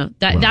 You know,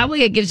 that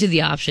way it gives you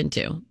the option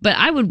too. But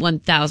I would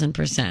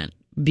 1,000%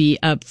 be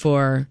up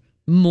for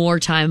more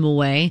time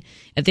away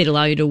if they'd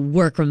allow you to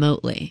work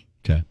remotely.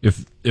 Okay.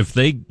 If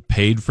they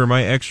paid for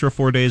my extra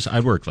 4 days,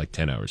 I'd work like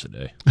 10 hours a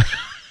day.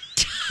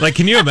 Like,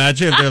 can you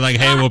imagine if they're like,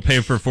 hey, we'll pay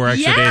for 4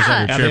 extra days on your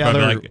And trip? the I'd be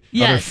other, like,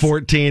 Yes. other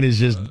 14 is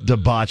just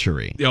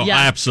debauchery. oh, Yeah.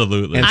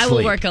 absolutely. And I will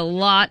sleep. work a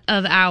lot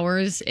of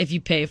hours if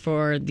you pay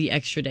for the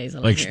extra days.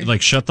 I'm Like, here.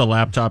 like shut the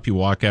laptop. You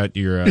walk out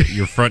your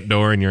front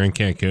door and you're in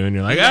Cancun.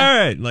 You're like, all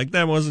right, like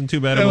that wasn't too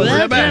bad. of a wasn't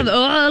work that day."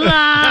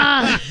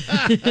 Hola.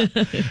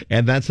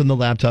 And that's when the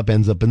laptop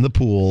ends up in the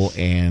pool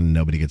and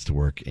nobody gets to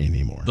work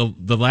anymore.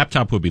 The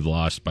laptop would be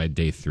lost by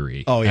day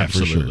 3. Oh, yeah,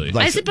 absolutely. for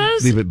sure. I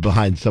suppose- Leave it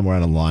behind somewhere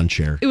on a lawn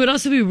chair. It would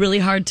also be really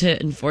hard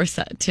to enforce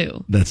that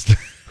too. That's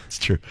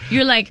true.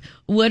 You're like,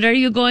 what are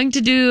you going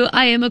to do?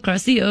 I am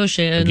across the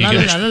ocean. You La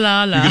la gonna- la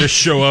la You're la. gonna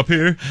show up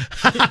here?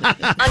 On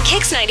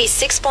Kix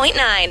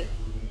 96.9.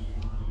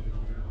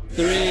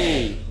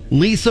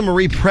 Lisa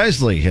Marie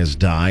Presley has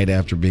died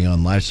after being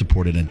on life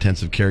support in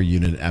intensive care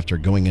unit after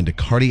going into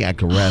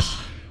cardiac arrest.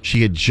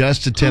 She had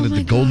just attended Oh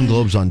my the Golden God.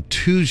 Globes on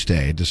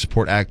Tuesday to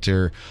support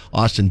actor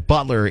Austin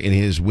Butler in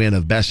his win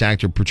of Best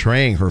Actor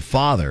portraying her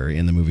father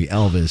in the movie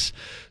Elvis.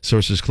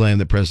 Sources claim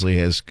that Presley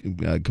has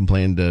had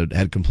complained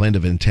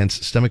of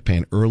intense stomach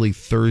pain early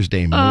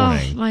Thursday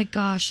morning. Oh my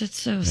gosh, that's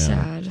so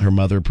sad. Her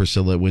mother,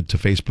 Priscilla, went to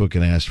Facebook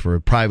and asked for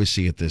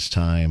privacy at this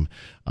time.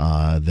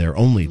 Their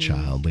only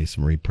child, Lisa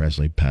Marie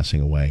Presley,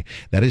 passing away.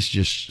 That is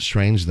just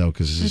strange, though,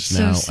 because this That's is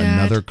so now sad.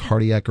 another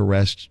cardiac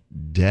arrest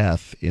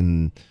death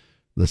in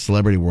the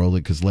celebrity world,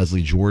 because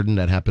Leslie Jordan,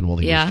 that happened while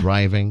he Yeah. was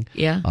driving.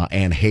 Yeah.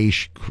 Anne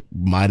Heche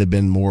might have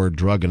been more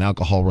drug and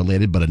alcohol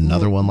related, but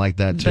another one like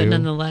that, But too.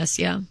 nonetheless,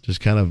 yeah.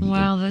 Just kind of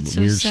Wow, that's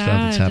so weird stuff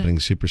that's sad. happening.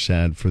 Super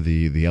sad for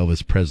the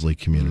Elvis Presley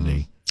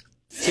community.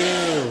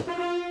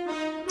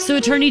 So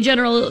Attorney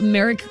General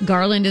Merrick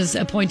Garland is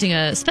appointing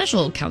a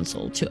special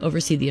counsel to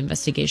oversee the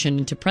investigation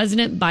into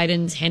President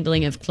Biden's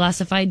handling of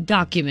classified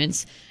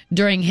documents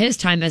during his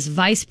time as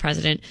vice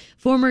president.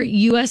 Former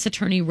U.S.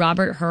 Attorney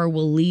Robert Hur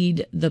will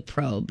lead the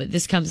probe. But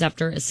this comes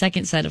after a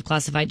second set of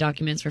classified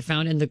documents were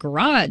found in the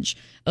garage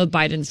of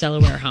Biden's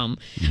Delaware home.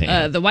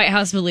 The White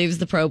House believes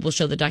the probe will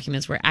show the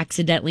documents were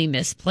accidentally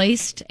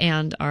misplaced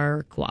and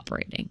are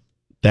cooperating.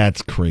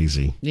 That's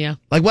crazy. Yeah.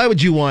 Like, why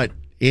would you want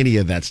any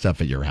of that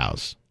stuff at your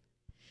house?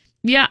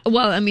 Yeah,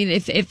 well, I mean,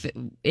 if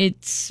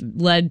it's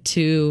led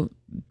to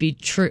be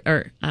true,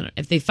 or I don't know,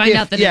 if they find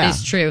out that yeah. it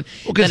is true,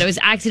 Well, 'cause- that it was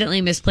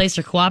accidentally misplaced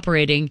or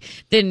cooperating,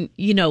 then,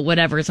 you know,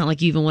 whatever. It's not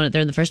like you even want it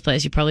there in the first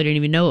place. You probably didn't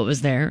even know it was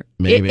there.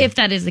 Maybe. If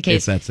that is the If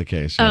case. that's the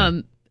case. Yeah.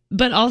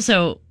 But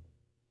also,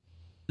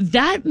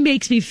 that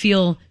makes me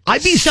feel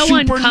I'd be so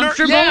super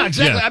uncomfortable. Yeah,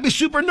 exactly. Yeah. I'd be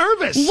super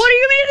nervous. What do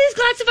you mean these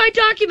classified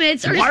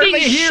documents are Why just are being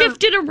they here?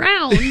 shifted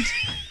around,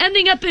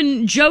 ending up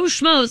in Joe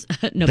Schmo's,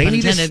 no They pun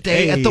need to intended,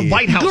 stay at the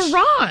White House.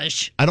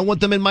 garage? I don't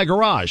want them in my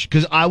garage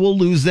because I will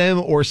lose them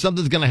or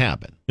something's going to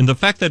happen. And the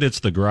fact that it's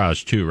the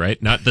garage too, right?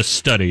 Not the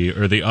study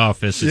or the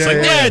office. It's Yeah,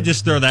 like, yeah. yeah,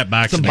 just throw that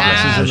box Some in the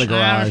boxes garage. in the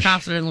garage.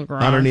 Toss it in the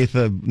garage. Underneath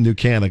a new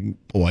can of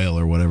oil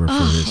or whatever for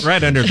this.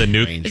 Right under the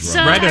It's,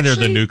 right under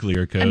the actually,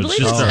 nuclear codes. I believe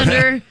Just it's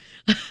throw-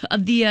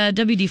 under the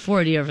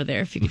WD-40 over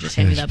there. If you could just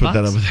hand me that Put box.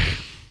 that over there.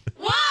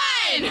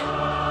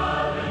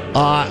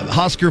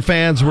 Husker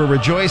fans were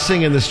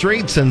rejoicing in the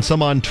streets and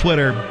some on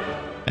Twitter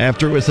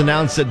after it was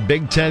announced that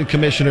Big Ten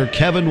Commissioner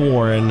Kevin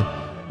Warren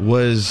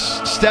was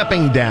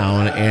stepping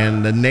down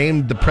and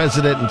named the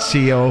president and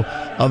CEO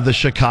of the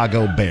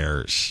Chicago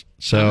Bears.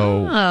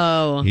 So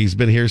Oh, he's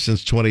been here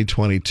since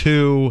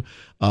 2022.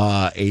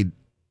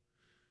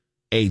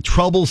 A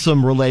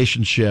troublesome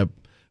relationship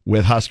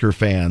with Husker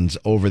fans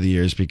over the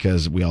years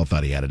because we all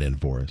thought he had it in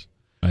for us.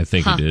 I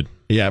think he did.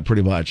 Yeah,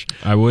 pretty much.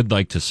 I would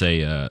like to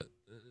say,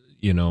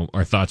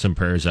 our thoughts and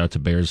prayers out to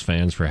Bears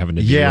fans for having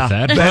to deal Yeah. with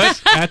that.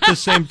 But at the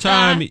same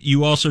time,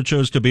 you also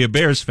chose to be a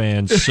Bears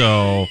fan,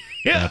 so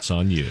that's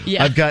on you.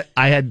 yeah.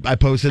 I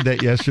posted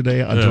that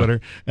yesterday on Yeah.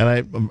 Twitter,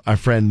 and our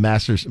friend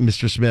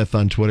Mr. Smith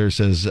on Twitter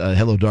says,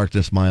 "Hello,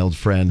 darkness, my old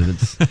friend," and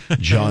it's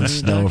Jon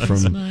Snow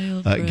from my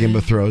old Game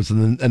of Thrones,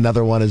 and then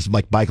another one is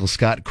like Michael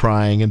Scott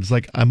crying, and it's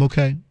like, I'm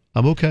okay.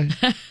 I'm okay.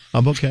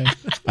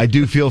 I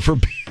do feel for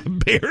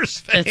Bears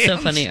fans. That's so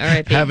funny. All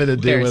right, having to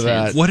deal with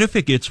that. What if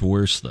it gets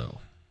worse, though?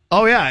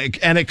 Oh, yeah,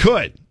 and it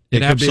could.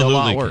 It could be a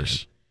lot absolutely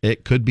worse.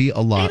 It could be a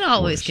lot It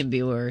always worse. can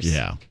be worse.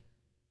 Yeah.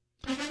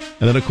 And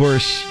then, of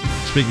course,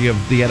 speaking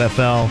of the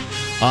NFL,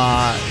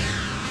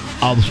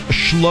 a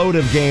load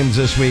of games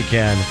this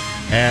weekend.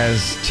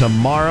 As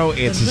tomorrow,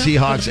 it's the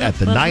Seahawks at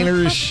the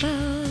Niners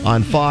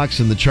on Fox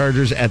and the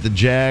Chargers at the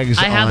Jags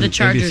I have on the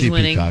Chargers NBC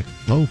winning. Peacock.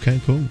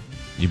 Okay, cool.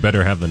 You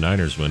better have the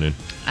Niners winning.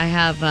 I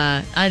have.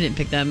 I didn't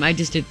pick them. I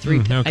just did three.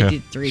 Okay. I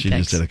did three She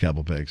picks. just did a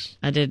couple picks.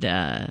 I did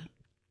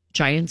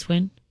Giants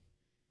win,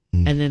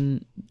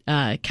 and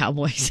then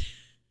Cowboys.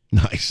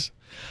 Nice.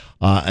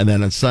 And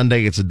then on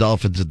Sunday, it's the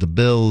Dolphins at the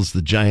Bills,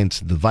 the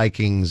Giants at the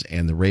Vikings,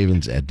 and the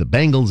Ravens at the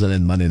Bengals. And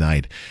then Monday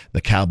night, the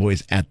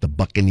Cowboys at the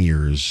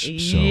Buccaneers. So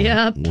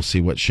Yep. we'll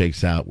see what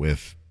shakes out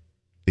with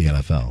the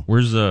NFL.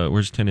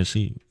 Where's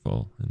Tennessee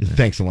fall?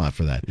 Thanks a lot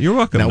for that. You're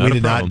welcome. Now, Not we a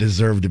did not problem.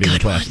 deserve to be in the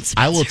Good one, playoffs.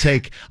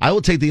 I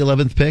will take the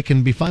 11th pick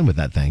and be fine with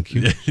that. Thank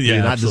you. We Yeah,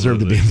 do not deserve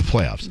to be in the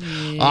playoffs.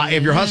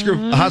 If you're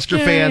Husker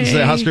fans,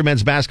 the Husker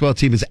men's basketball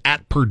team is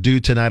at Purdue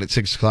tonight at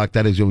 6:00.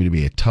 That is going to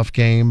be a tough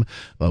game.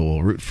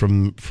 We'll root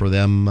for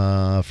them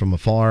from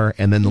afar.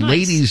 And then the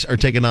ladies are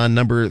taking on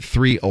number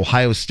 3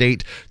 Ohio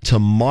State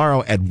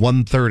tomorrow at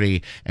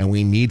 1:30. And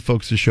we need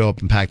folks to show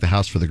up and pack the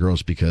house for the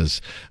girls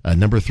because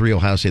number 3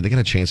 Ohio State, they got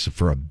a chance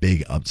for a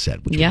big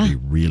upset, which would be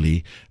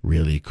really,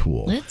 really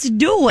cool. Let's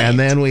do it. And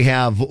then we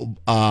have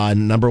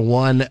number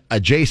 1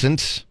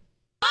 adjacent.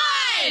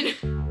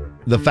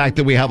 The fact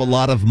that we have a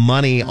lot of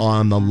money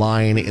on the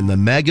line in the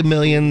Mega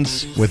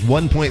Millions with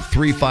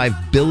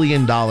 $1.35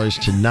 billion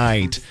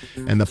tonight,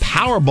 and the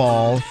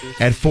Powerball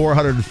at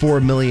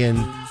 $404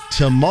 million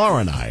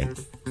tomorrow night.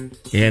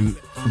 And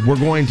we're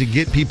going to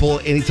get people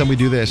anytime we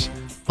do this.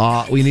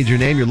 We need your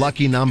name, your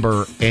lucky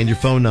number, and your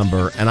phone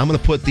number. And I'm going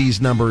to put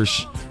these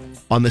numbers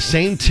on the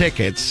same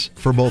tickets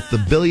for both the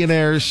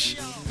Billionaires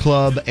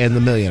Club and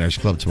the Millionaires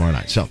Club tomorrow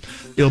night. So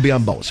it'll be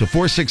on both. So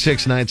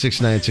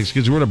 466-9696,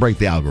 because we're going to break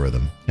the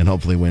algorithm and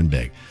hopefully win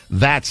big.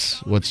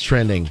 That's what's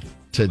trending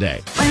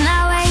today. When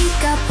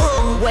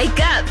I wake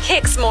up,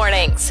 Kicks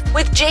Mornings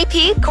with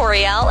JP,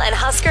 Coriel, and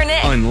Husker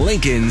Nick. On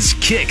Lincoln's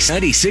Kicks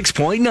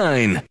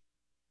 96.9.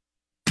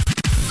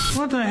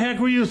 What the heck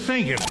were you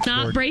thinking?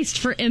 Not braced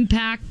for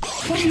impact.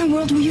 What in the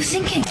world were you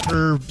thinking?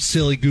 Her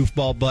silly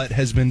goofball butt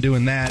has been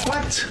doing that.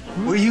 What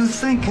were you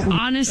thinking?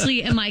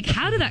 Honestly, I'm like,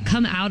 how did that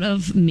come out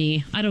of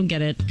me? I don't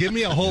get it. Give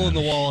me a hole in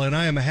the wall and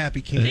I am a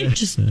happy king.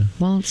 Just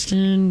waltzed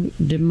in,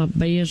 did my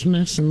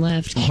business, and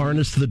left.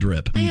 Harness the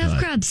drip. I have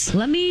crabs.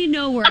 Let me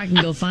know where I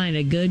can go find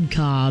a good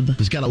cob.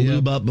 Just got to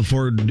lube up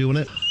before doing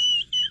it.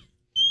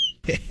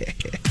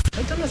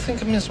 I don't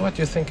think it means what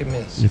you think it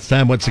means. It's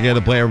time once again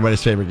to play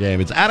everybody's favorite game.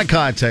 It's Out of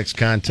Context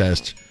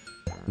Contest,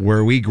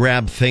 where we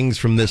grab things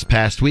from this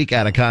past week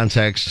out of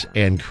context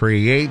and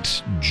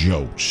create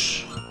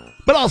jokes.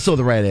 But also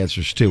the right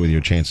answers, too, with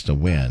your chance to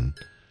win.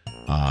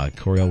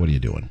 Coriel, what are you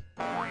doing?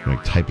 You're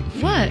like typing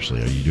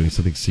feverishly. Are you doing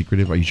something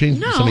secretive? Are you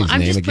changing No, somebody's I'm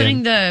name just again?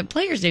 putting the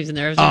players' names in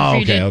there. I was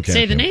waiting for you to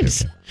say the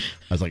names.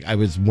 Okay. I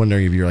was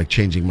wondering if you're like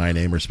changing my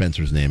name or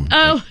Spencer's name.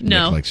 Oh, like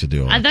no. Nick likes to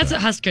do. That's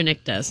what Husker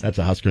Nick does. That's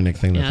a Husker Nick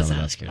thing. Yeah, That's that's a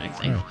all Husker Nick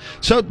thing. Right.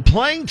 So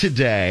playing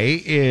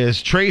today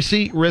is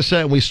Tracy,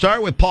 Rissa, and we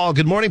start with Paul.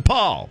 Good morning,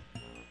 Paul.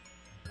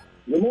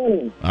 Good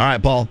morning. All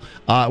right, Paul.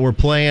 We're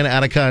playing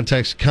Out of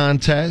Context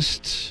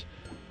Contest.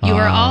 You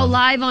are all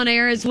live on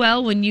air as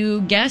well when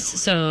you guess,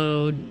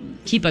 so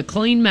keep a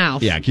clean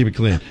mouth. Yeah, keep it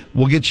clean.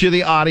 We'll get you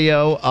the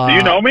audio. Do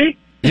you know me?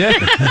 Yeah.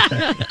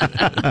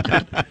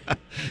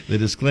 The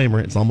disclaimer,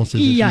 it's almost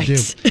as if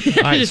Yikes. you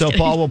do. All right, so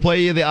Paul will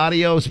play you the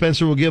audio.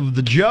 Spencer will give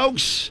the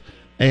jokes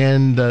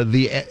and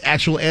the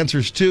actual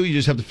answers, too. You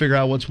just have to figure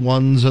out which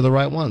ones are the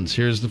right ones.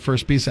 Here's the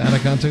first piece of Out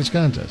of Context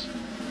Contest.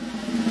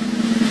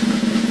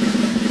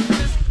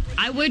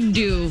 I would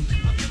do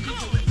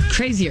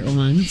crazier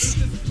ones,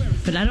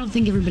 but I don't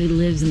think everybody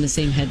lives in the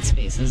same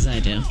headspace as I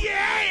do.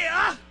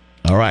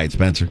 All right,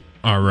 Spencer.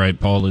 All right,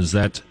 Paul, is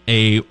that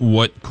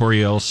what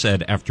Coriel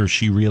said after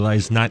she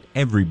realized not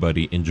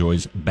everybody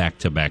enjoys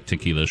back-to-back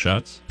tequila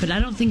shots? But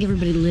I don't think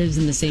everybody lives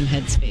in the same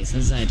headspace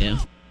as I do.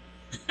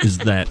 Is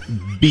that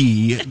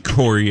B,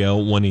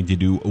 Coriel wanting to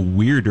do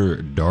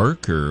weirder,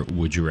 darker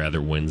Would You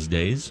Rather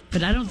Wednesdays?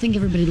 But I don't think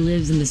everybody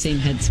lives in the same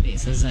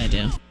headspace as I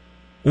do.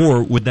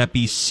 Or would that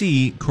be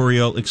C,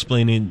 Coriel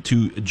explaining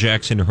to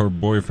Jackson, her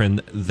boyfriend,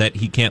 that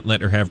he can't let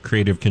her have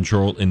creative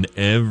control in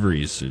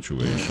every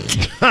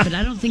situation? But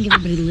I don't think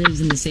everybody lives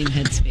in the same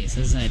headspace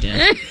as I do.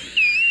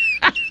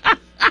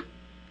 What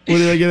do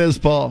you think it is,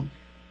 Paul?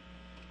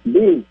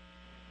 B.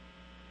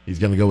 He's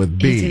going to go with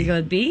B. He's going to go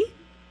with B?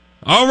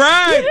 All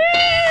right!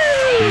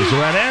 Here's the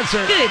right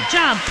answer. Good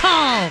job,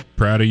 Paul.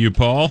 Proud of you,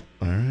 Paul.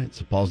 All right,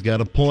 so Paul's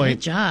got a point.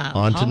 Good job.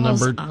 On to Paul's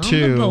number on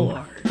 2 the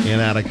board. in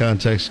Out of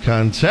Context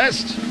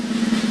Contest.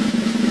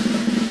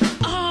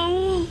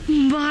 Oh,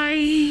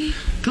 my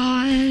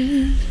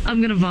God.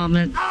 I'm going to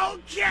vomit.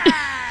 Okay.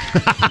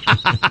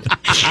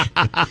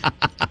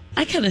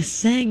 I kind of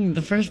sang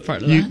the first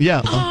part of that.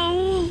 Yeah.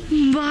 Oh,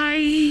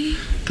 my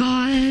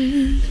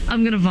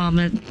I'm going to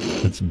vomit.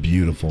 That's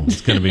beautiful. It's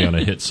going to be on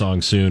a hit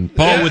song soon.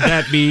 Paul, would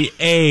that be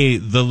A,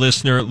 the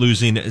listener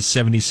losing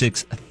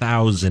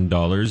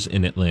 $76,000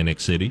 in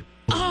Atlantic City?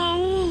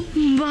 Oh,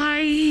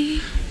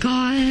 my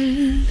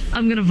God.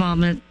 I'm going to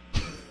vomit.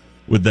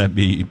 Would that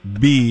be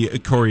B,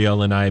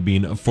 Coriel and I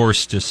being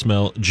forced to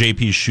smell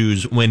JP's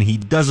shoes when he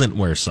doesn't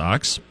wear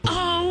socks?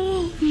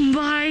 Oh,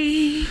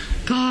 my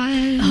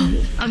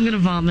God. I'm going to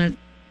vomit.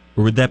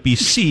 Or would that be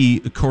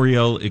C,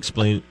 Coriel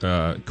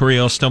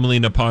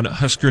stumbling upon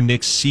Husker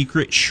Nick's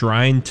secret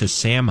shrine to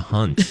Sam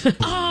Hunt?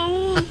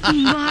 Oh,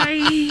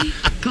 my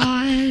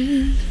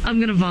God. I'm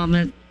going to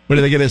vomit. What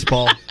do they get us,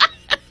 Paul?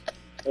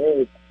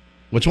 A.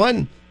 Which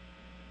one?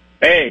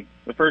 A.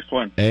 The first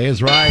one. A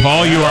is right.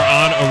 Paul, you are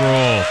on a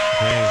roll.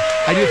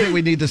 I do think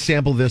we need to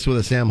sample this with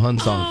a Sam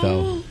Hunt song,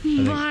 though.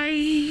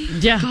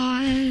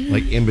 God.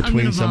 Like in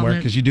between somewhere,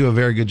 because you do a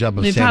very good job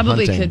of They Sam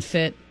probably hunting. could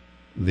fit.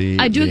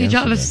 I do a good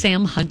job of answer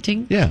Sam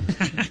hunting. there.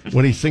 Yeah,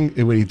 when he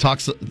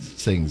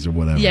sings or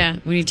whatever. Yeah,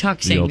 when he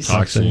talks The old sings.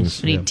 talk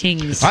sings. When he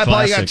tings. All right,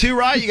 Paul, you got Classic. 2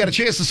 right. You got a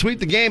chance to sweep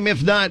the game.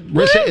 If not,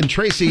 Rissa and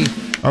Tracy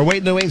are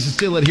waiting to wings to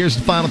steal it. Here's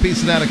the final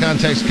piece of that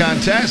context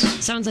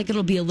contest. Sounds like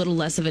it'll be a little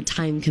less of a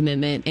time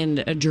commitment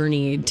and a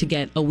journey to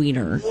get a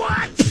wiener.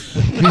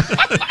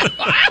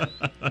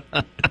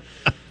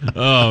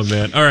 Oh,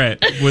 man. All right.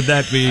 Would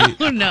that be...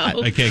 Oh,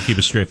 no. I can't keep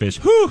a straight face.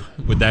 Whew.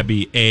 Would that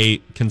be A,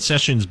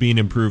 concessions being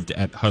improved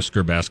at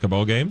Husker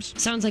basketball games?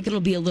 Sounds like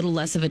it'll be a little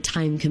less of a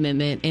time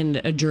commitment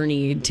and a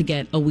journey to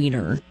get a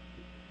wiener.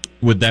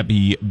 Would that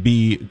be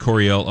B,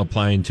 Coriel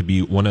applying to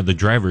be one of the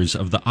drivers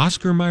of the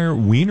Oscar Mayer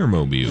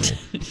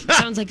Wienermobile?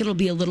 Sounds like it'll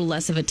be a little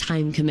less of a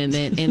time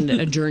commitment and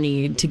a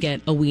journey to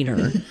get a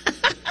wiener.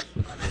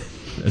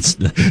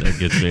 That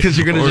gets me. Because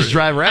you're going to just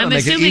drive around and I'm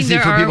make it assuming easy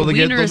there for are people to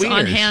get the wieners wieners.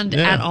 on hand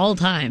Yeah. at all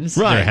times.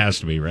 Right. There has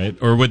to be, right?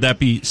 Or would that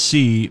be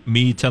C,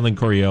 me telling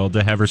Coriel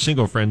to have her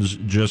single friends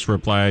just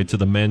reply to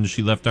the men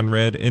she left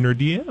unread in her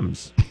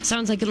DMs?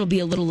 Sounds like it'll be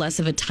a little less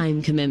of a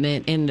time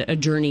commitment and a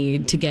journey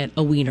to get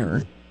a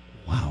wiener.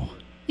 Wow.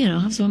 You know,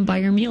 have someone buy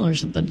your meal or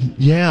something.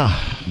 Yeah.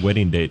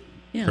 Wedding date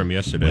Yeah. from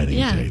yesterday. Wedding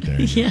Yeah. date, there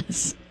you go.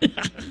 Yes.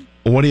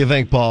 What do you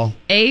think, Paul?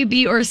 A,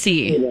 B, or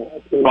C?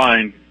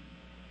 Line.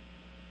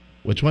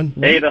 Which one?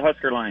 A. The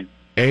Husker line.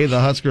 A, the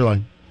Husker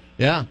line.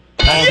 Yeah.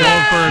 Paul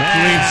going for a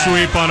clean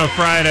sweep on a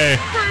Friday.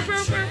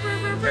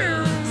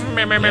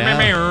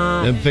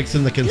 Yeah. And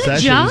fixing the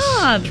concessions.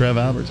 job. Trev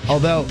Alberts.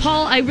 Although,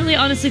 Paul, I really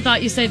honestly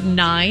thought you said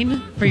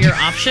 9 for your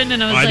option,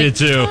 and I was I like, did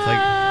too.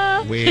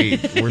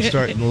 wait, we're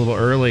starting a little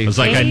early. I was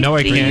like, I know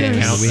I can't A,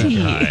 count B, or C.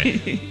 that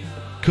high.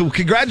 Cool.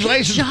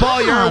 Congratulations, Good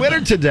Paul. You're a job.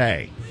 winner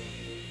today.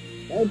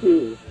 Thank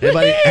you. Hey,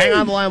 buddy, hang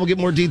on the line. We'll get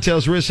more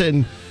details. Rissa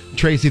and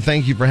Tracy,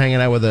 thank you for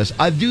hanging out with us.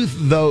 I do,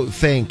 though,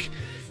 think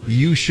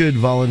you should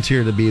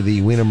volunteer to be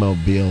the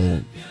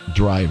Wienermobile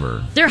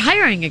driver. They're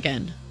hiring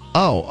again.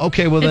 Oh,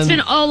 okay. Well, It's then.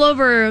 been all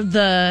over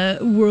the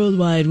World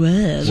Wide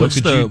Web. What's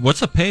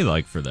the pay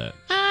like for that?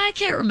 I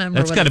can't remember.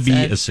 That's got to be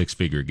a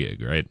 6-figure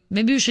gig, right?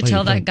 Maybe we should What do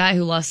tell you that think? guy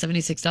who lost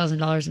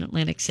 $76,000 in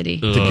Atlantic City.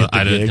 get the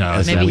I don't gig know.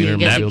 as a Maybe he can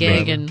get the Wienermobile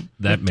gig driver. and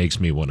That makes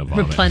me want to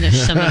vomit. replenish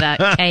some of that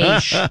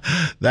cash.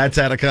 That's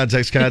out of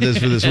context contest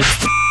for this week.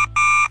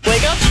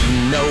 Wake up.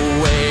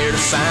 Nowhere to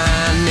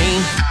find me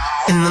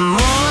in the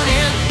morning.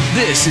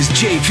 This is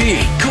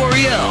JP,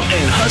 Coriel,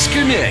 and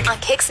Husker Nick. On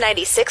Kix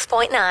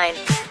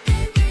 96.9.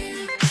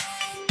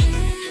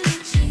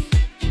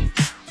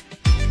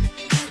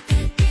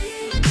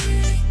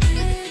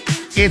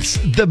 It's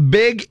the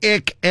big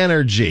ick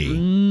energy.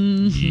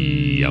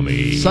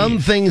 Yummy. Some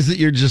things that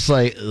you're just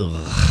like,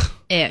 ugh,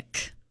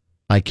 Ick.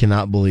 I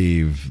cannot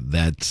believe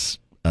that's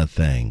a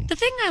thing. The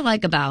thing I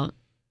like about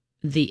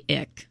the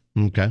ick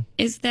Okay.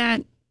 is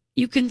that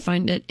you can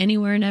find it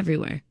anywhere and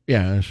everywhere.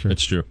 Yeah, sure.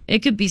 It's true. It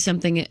could be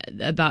something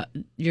about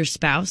your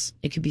spouse.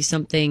 It could be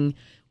something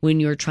when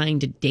you're trying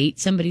to date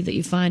somebody that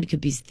you find. It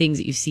could be things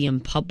that you see in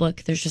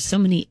public. There's just so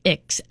many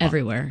icks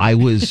everywhere. I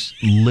was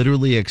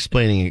literally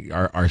explaining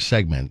our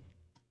segment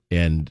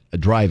and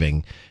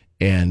driving,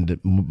 and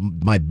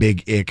my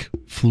big ick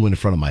flew in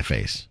front of my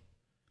face.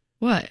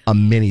 What? A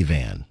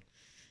minivan.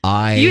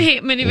 You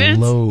hate minivans?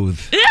 Loathe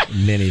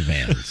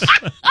minivans.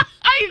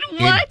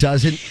 What?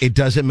 It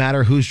doesn't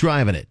matter who's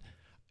driving it,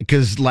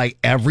 because like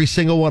every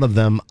single one of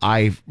them,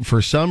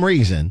 for some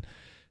reason,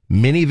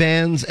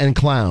 minivans and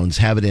clowns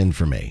have it in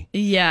for me.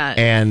 Yeah.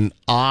 And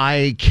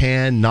I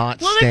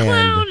cannot Well, the stand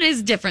clown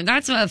is different.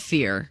 That's a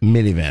fear.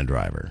 minivan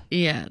driver.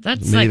 Yeah,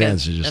 that's Minivans like a, are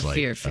just a like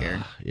fear.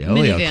 yeah, oh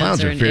yeah, Minivans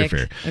clowns are an fear. ick.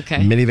 Okay.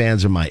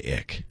 Minivans are my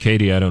ick.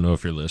 Katie, I don't know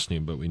if you're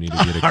listening, but we need to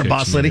get a Our Kix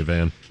boss lady?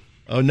 minivan.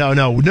 Oh no!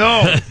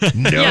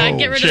 Yeah,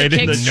 get rid of Shade the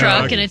in the Kicks truck,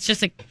 dark. and it's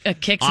just a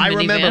Kicks I minivan.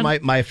 remember one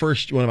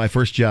of my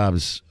first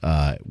jobs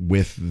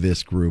with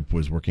this group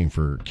was working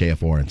for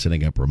KFOR and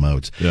setting up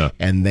remotes. Yeah.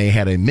 And they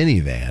had a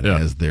minivan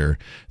as their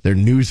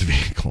news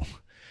vehicle.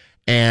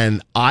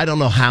 And I don't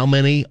know how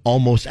many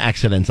almost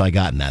accidents I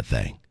got in that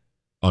thing.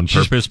 On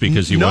purpose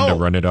because you wanted to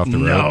run it off the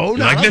road? No, You're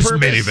not like on this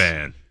purpose.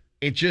 minivan.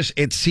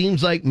 It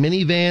seems like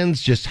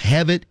minivans just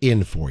have it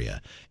in for you.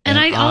 And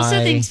I also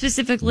think I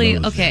specifically,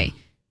 loathe okay,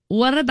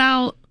 what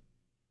about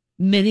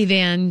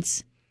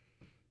minivans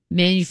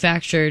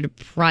manufactured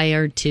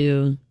prior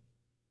to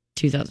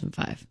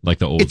 2005. Like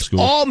the old It's school.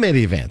 all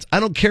minivans. I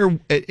don't care.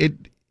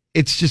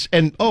 It's just,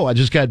 and I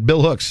just got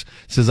Bill Hooks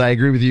says, I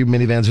agree with you.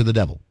 Minivans are the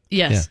devil.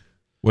 Yes. Yeah.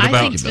 What I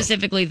about think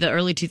specifically the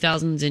early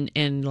 2000s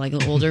and like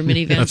the older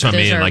minivans. That's what I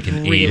those mean, are like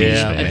an really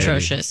 80s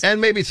atrocious. And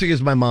maybe it's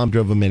because my mom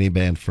drove a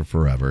minivan for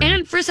forever.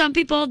 And for some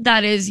people,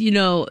 that is,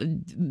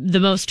 the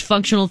most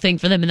functional thing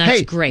for them, and that's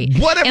Hey, great.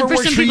 whatever and for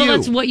works some for people, you.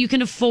 that's what you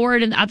can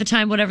afford, and at the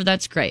time, whatever,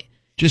 that's great.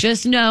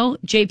 Just know,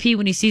 JP,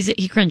 when he sees it,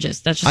 he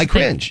cringes. That's just I the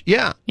thing. cringe.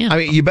 Yeah. I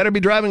mean, you better be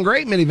driving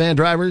great minivan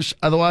drivers.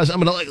 Otherwise,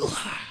 I'm going to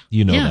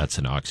that's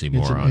an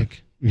oxymoron.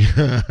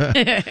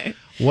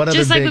 What other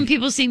Just like big- when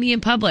people see me in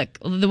public,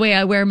 the way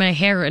I wear my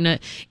hair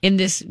in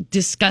this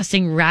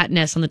disgusting rat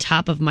nest on the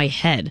top of my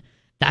head.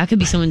 That could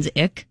be someone's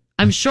ick.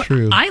 I'm sure.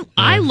 True.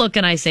 I look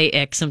and I say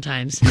ick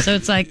sometimes. So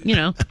it's like,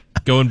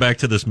 Going back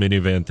to this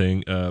minivan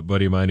thing, a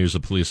buddy of mine who's a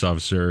police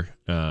officer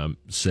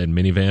said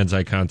minivans,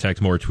 I contact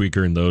more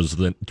tweakers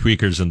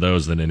than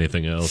those than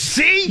anything else.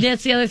 See?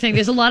 That's the other thing.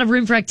 There's a lot of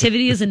room for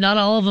activities, and not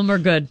all of them are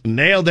good.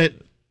 Nailed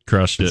it.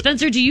 Crushed it.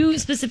 Spencer, do you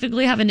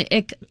specifically have an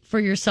ick for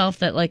yourself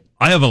that like?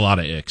 I have a lot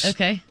of icks.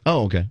 Okay.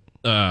 Oh, okay.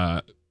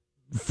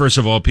 First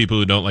of all, people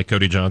who don't like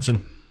Cody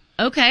Johnson.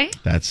 Okay.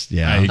 That's,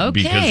 yeah.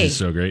 Because he's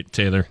so great.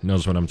 Taylor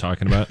knows what I'm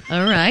talking about.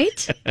 All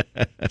right.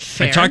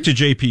 I talked to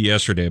JP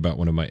yesterday about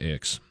one of my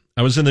icks.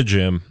 I was in the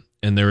gym,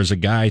 and there was a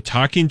guy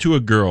talking to a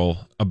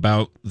girl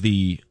about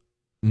the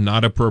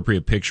not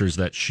appropriate pictures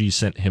that she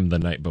sent him the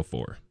night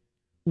before.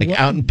 Like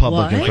out in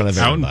public in front of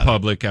everybody. Out in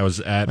public. I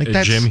was at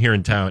a gym here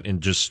in town,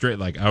 and just straight,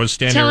 like, I was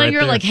standing Telling right her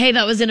there. like, hey,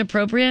 that was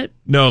inappropriate.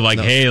 No, like,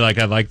 hey, like,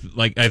 I like,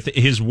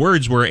 his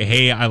words were,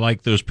 hey, I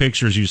like those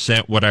pictures you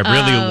sent. What I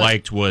really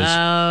liked was,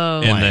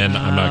 then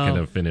I'm not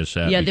going to finish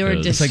that. Yeah, they were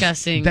because-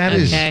 discussing. That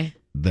is okay.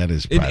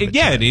 private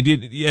time.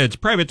 it's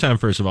private time,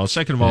 first of all.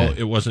 Second of all,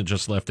 it wasn't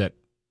just left at,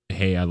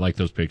 hey, I like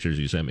those pictures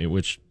you sent me,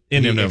 which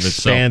in and of itself,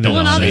 expanded don't Well,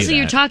 and say obviously that.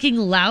 you're talking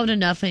loud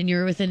enough and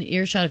you're within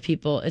earshot of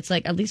people. It's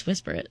like, at least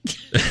whisper it.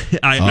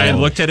 I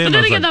looked at him. But then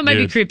I was again, like, that might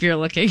dude. be creepier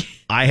looking.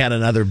 I had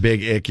another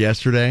big ick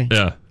yesterday.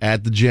 Yeah.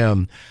 At the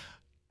gym.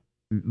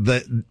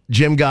 The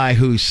gym guy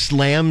who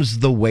slams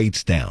the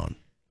weights down.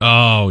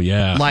 Oh,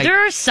 yeah. Like,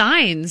 There are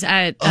signs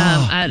at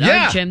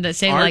yeah. our gym that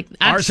say Our- like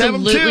ours have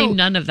 'em absolutely too.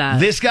 none of that.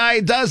 This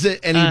guy does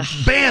it, and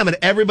he bam, and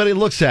everybody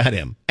looks at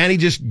him, and he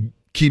just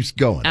keeps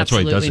going. That's why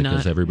he does it, Absolutely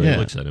because not. everybody Yeah.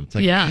 looks at him. It's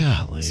like,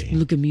 Yeah. golly.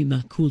 Look at me,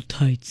 my cool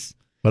tights.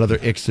 What other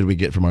icks did we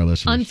get from our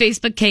listeners? On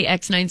Facebook,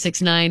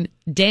 KX969,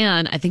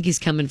 Dan, I think he's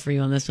coming for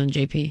you on this one,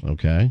 JP.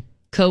 Okay.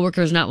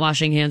 Coworkers not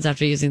washing hands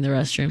after using the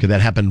restroom. Okay,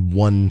 that happened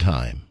one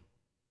time.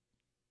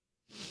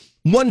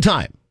 One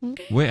time.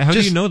 Wait, how do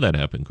Just- you know that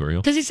happened,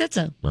 Coriel? Because he said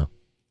so. Oh.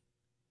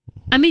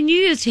 I mean, you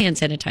used hand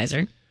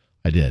sanitizer,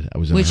 I did. I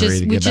was in which a hurry is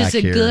to get back a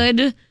here.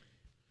 good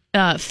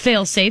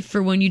fail safe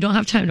for when you don't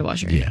have time to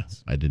wash your Yeah,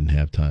 hands. I didn't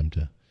have time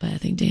to. But I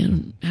think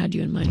Dan had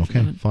you in mind for that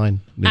Okay, one. fine.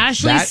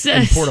 Ashley that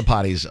and says- porta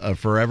potties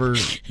forever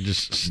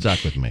just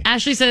stuck with me.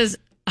 Ashley says,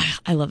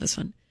 I love this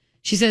one.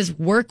 She says,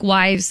 work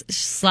wives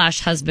 /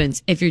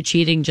 husbands. If you're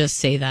cheating, just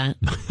say that.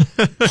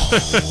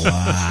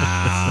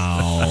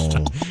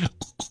 Wow.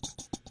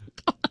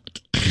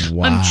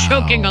 Wow. I'm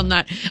choking on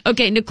that.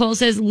 Okay, Nicole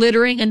says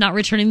littering and not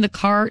returning the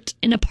cart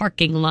in a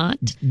parking lot.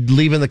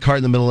 Leaving the cart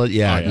in the middle of no,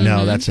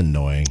 Mm-hmm. that's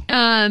annoying.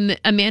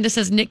 Amanda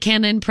says Nick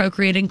Cannon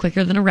procreating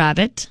quicker than a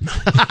rabbit.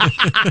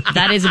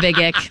 That is a big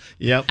ick.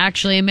 Yep.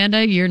 Actually,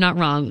 Amanda, you're not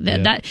wrong.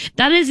 That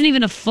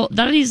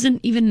isn't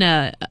even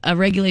a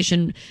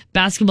regulation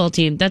basketball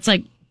team. That's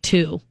like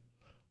 2.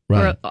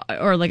 Right.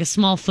 Or like a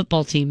small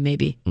football team,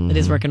 maybe, that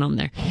is working on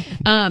there.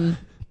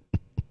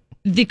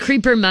 The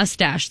creeper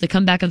mustache, the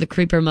comeback of the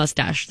creeper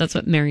mustache. That's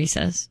what Mary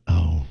says.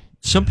 Oh.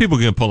 Some people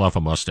can pull off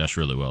a mustache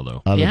really well,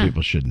 though. Other Yeah.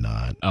 people should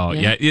not. Oh,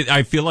 Yeah. yeah.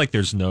 I feel like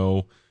there's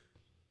no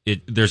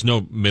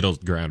middle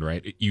ground,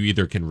 right? You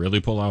either can really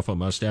pull off a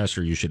mustache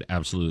or you should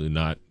absolutely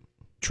not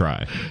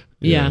try.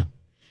 Yeah.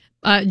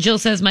 Jill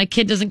says, my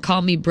kid doesn't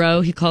call me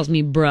bro. He calls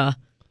me bruh.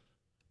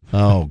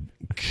 Oh,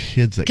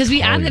 kids that Because we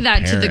call added your that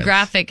to the parents.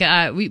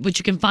 graphic, which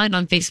you can find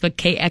on Facebook,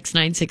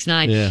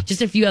 KX969. Yeah.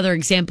 Just a few other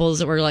examples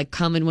that were like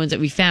common ones that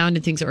we found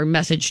and things that were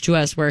messaged to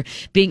us were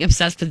being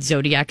obsessed with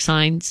zodiac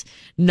signs,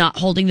 not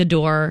holding the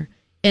door,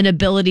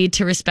 inability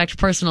to respect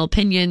personal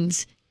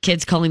opinions,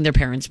 kids calling their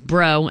parents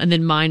bro, and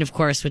then mine, of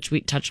course, which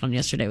we touched on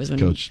yesterday, was when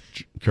Coach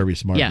Kirby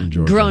Smart yeah, in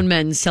Georgia. grown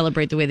men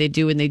celebrate the way they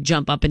do and they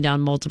jump up and down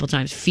multiple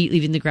times, feet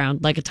leaving the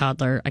ground like a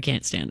toddler. I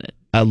can't stand it.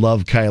 I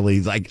love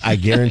Kylie's. I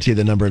guarantee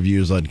the number of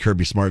views on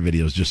Kirby Smart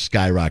videos just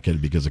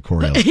skyrocketed because of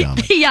Coriel's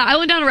comment. Yeah, I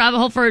went down a rabbit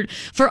hole for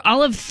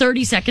all of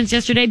 30 seconds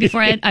yesterday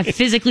before I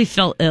physically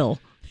felt ill.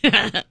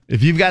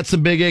 If you've got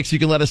some big icks, you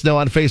can let us know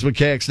on Facebook,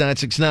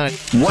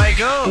 KX969. Wake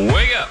up.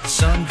 Wake up.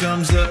 Sun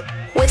comes up.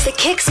 With the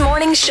Kicks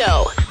Morning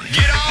Show.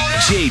 Get on.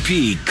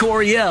 JP,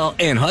 Coriel,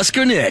 and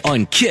Husker Nick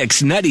on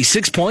Kicks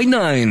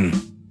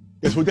 96.9.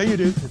 Guess what day it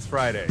is? It's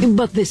Friday.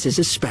 But this is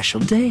a special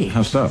day.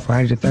 How so?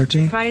 Friday the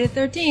 13th? Friday the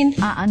 13th.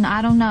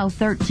 I don't know.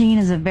 13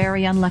 is a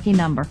very unlucky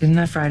number. Isn't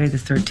that Friday the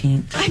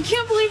 13th? I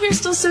can't believe you're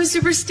still so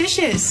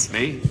superstitious.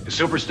 Me?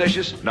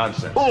 Superstitious?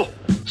 Nonsense. Oh,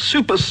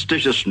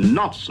 superstitious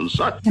nonsense.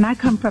 And I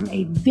come from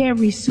a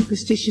very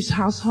superstitious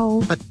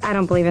household. But I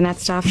don't believe in that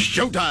stuff.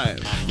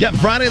 Showtime. Yeah,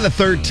 Friday the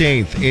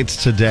 13th.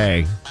 It's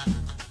today.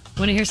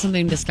 Want to hear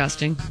something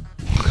disgusting?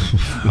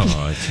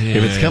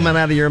 If it's coming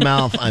out of your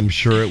mouth, I'm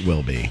sure it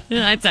will be.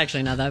 It's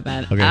actually not that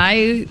bad. Okay.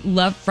 I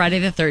love Friday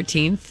the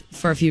 13th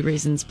for a few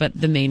reasons, but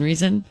the main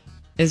reason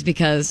is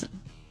because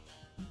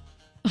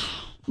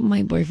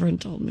my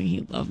boyfriend told me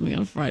he loved me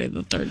on Friday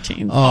the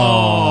 13th.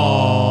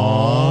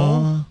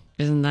 Aww.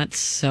 Isn't that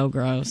so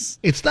gross?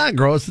 It's not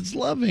gross, it's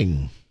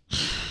loving.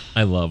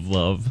 I love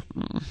love.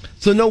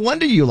 So no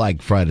wonder you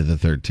like Friday the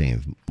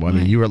 13th. Well, I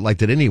mean, you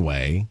liked it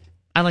anyway.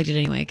 I liked it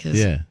anyway because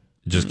Yeah.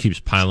 It just keeps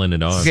piling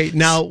it on. Okay,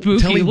 now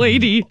spooky tell me,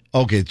 lady.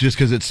 Okay, just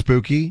because it's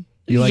spooky?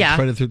 You like Yeah.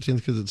 Friday the 13th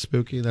because it's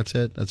spooky? That's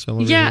it? That's the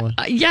only Yeah, reason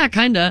why? yeah,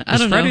 kind of. I Is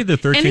don't know. Friday the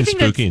 13th Anything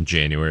that's- spooky in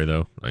January,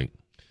 though? Like,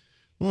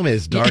 Well, I mean,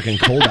 it's dark and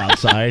cold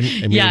outside.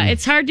 I mean, Yeah,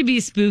 it's hard to be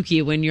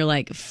spooky when you're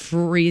like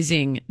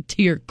freezing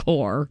to your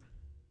core.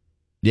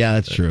 Yeah,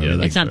 that's true. Yeah,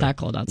 Like, It's not that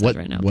cold outside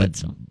right now, What but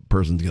still.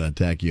 person's going to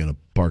attack you in a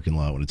parking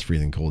lot when it's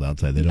freezing cold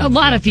outside? They don't A wanna be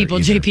lot out of people,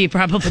 there either. JP,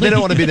 probably. They don't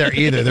want to be there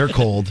either. They're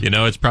cold. you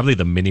know, it's probably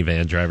the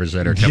minivan drivers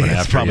that are coming Yeah, that's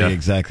after probably you.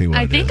 exactly what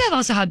I it think is. I've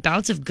also had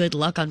bouts of good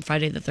luck on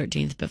Friday the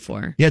 13th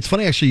before. Yeah, it's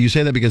funny actually you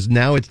say that because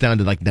now it's down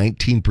to like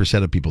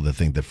 19% of people that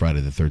think that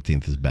Friday the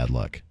 13th is bad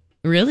luck.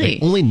 Really?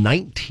 Like, only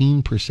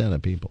 19%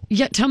 of people.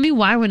 Yeah, tell me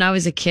why when I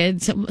was a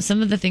kid,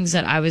 some of the things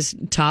that I was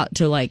taught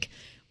to like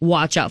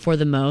watch out for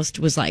the most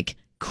was like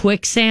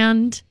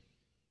quicksand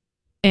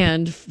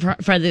and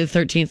Friday the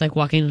 13th, like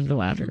walking under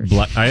ladders.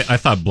 I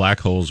thought black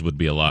holes would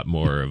be a lot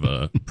more of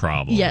a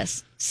problem.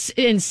 Yes.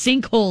 And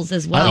sinkholes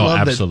as well. Oh, love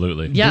that-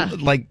 absolutely. Yeah.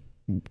 Like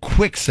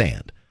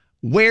quicksand.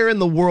 Where in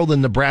the world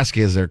in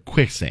Nebraska is there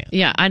quicksand?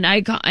 Yeah, and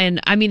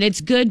I mean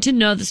it's good to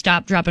know the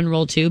stop, drop, and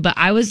roll too, but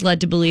I was led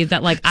to believe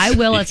that like I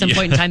will at some Yeah.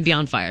 point in time be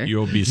on fire.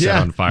 You'll be set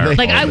Yeah. on fire.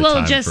 Like all I the will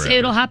time just forever.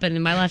 it'll happen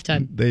in my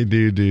lifetime. They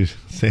do.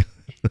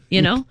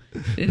 You know,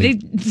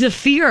 the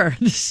fear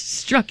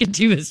struck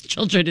into you as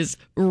children is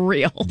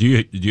real.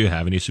 Do you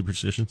have any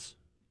superstitions?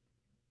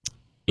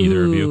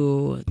 Either of you?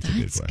 Ooh, That's a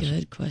good that's a question.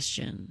 good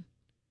question.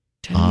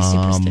 Do you have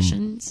any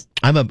superstitions?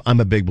 I'm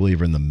a big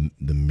believer in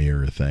the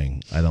mirror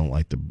thing. I don't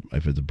like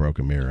if it's a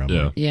broken mirror.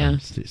 I'm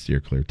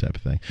steer clear type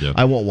of thing. Yeah.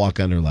 I won't walk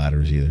under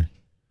ladders either.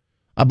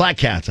 Black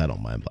cats, I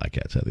don't mind black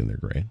cats. I think they're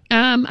great.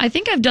 I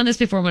think I've done this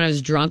before when I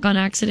was drunk on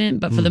accident,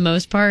 but for the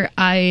most part,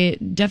 I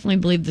definitely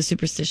believe the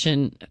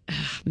superstition.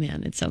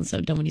 Man, it sounds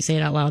so dumb when you say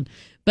it out loud,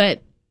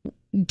 but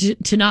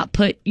to not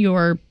put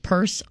your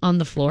purse on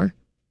the floor.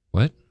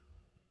 What?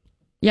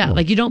 Yeah,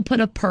 like you don't put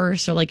a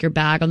purse or like your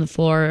bag on the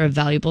floor or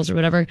valuables or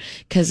whatever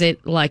because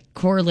it like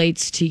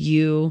correlates to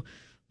you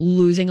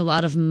losing a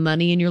lot of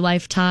money in your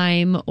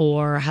lifetime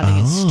or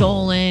having it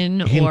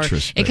stolen, or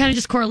interesting. it kind of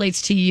just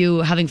correlates to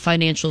you having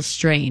financial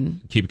strain.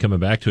 Keep coming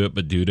back to it,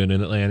 but dude in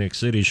Atlantic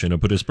City shouldn't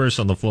have put his purse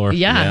on the floor.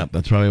 Yeah,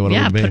 that's probably what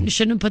it would be.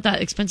 Shouldn't have put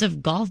that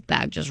expensive golf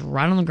bag just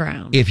right on the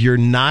ground. If you're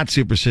not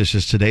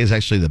superstitious, today is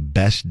actually the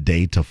best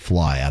day to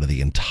fly out of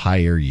the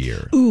entire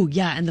year. Ooh,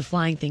 yeah, and the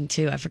flying thing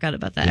too. I forgot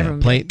about that. Yeah,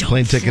 Everyone plane like, "Don't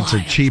plane tickets fly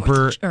are on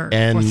cheaper, 4th of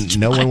and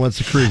no July." one wants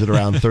to cruise at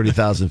around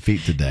 30,000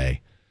 feet today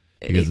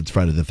because it's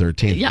Friday the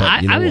 13th. Yeah,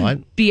 but you know I would what?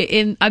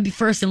 I'd be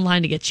first in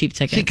line to get cheap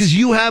tickets. Because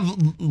you have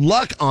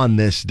luck on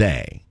this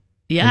day.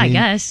 Yeah, I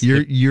guess.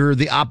 You're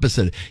the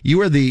opposite.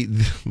 You are the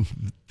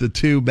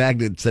two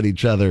magnets at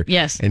each other.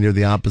 Yes. And you're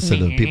the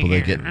opposite of people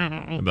that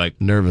get Like,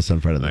 nervous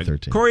on Friday the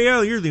 13th.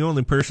 Coriel, you're the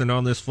only person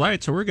on this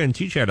flight, so we're going to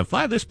teach you how to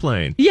fly this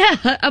plane.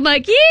 Yeah, I'm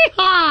like,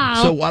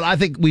 yeehaw! So what I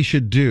think we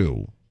should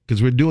do,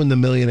 because we're doing the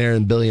Millionaire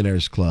and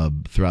Billionaires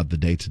Club throughout the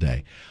day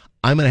today,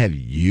 I'm going to have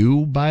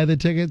you buy the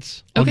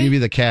tickets. I'll Okay. give you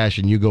the cash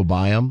and you go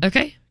buy them.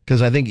 Okay.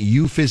 Because I think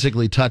you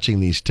physically touching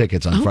these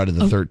tickets on Friday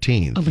the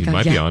 13th. Oh my You God,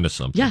 might yeah. be onto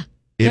something. Yeah.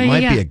 It Yeah,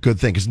 might yeah. be a good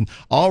thing because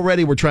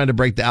already we're trying to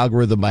break the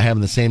algorithm by having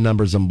the same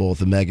numbers on both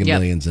the Mega Yep.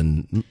 Millions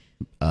and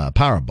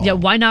Powerball. Yeah,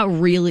 why not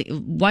really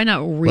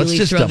Let's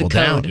just throw the double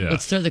code? down. Yeah.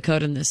 Let's throw the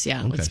code in this. Yeah,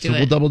 Okay, let's do so it.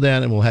 we'll double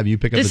down and we'll have you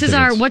pick up This the is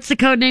tickets. what's the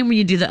code name when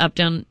you do the up,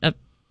 down, up?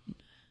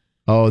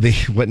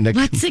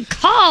 What's it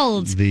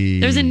called?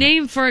 There's a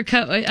name for a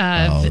code.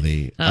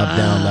 the up,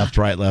 down,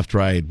 left,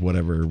 right,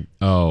 whatever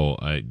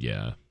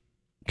yeah.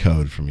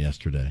 code from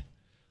yesterday.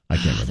 I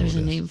can't remember. There's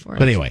what a it is. name for it.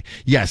 But anyway,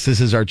 yes, this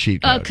is our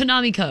cheat code.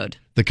 Konami code.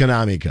 The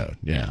Konami code.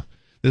 Yeah.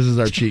 This is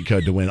our cheat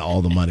code to win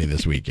all the money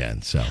this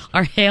weekend. So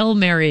Our Hail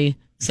Mary,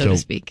 so to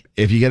speak.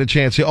 If you get a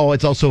chance,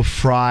 it's also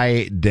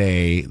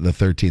Friday the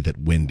 13th at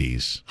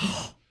Wendy's.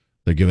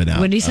 They're giving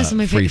out Wendy's has some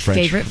of my free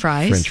favorite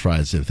fries. French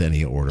fries with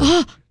any order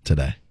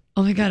today.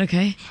 Oh my God,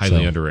 okay.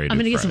 Highly underrated. I'm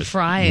going to get some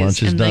fries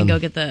Lunch is and then done. go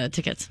get the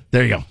tickets.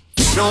 There you go.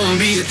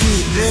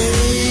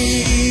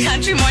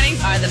 Country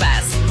mornings are the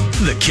best.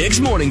 The Kicks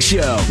Morning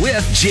Show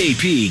with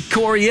JP,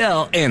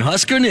 Coriel, and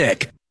Husker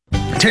Nick.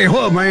 Tell you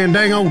what, man,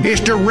 dang on. It's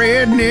the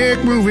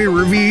Redneck Movie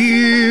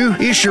Review.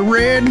 It's your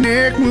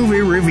Redneck Movie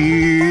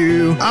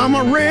Review. I'm a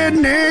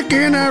redneck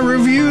and I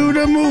review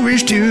the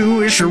movies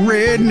too. It's a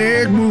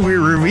Redneck Movie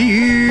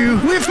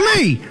Review. With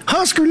me,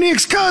 Husker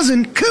Nick's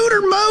cousin,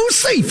 Cooter Mo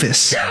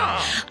Cephas.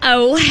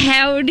 Oh,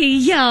 howdy,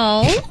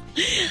 y'all.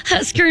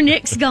 Husker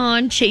Nick's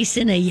gone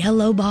chasing a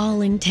yellow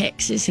ball in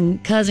Texas,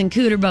 and cousin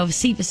Cooter Mo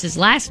Cephas's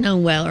last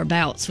known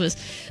whereabouts was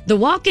the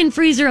walk-in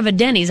freezer of a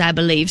Denny's, I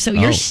believe. So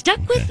you're stuck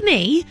with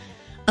me,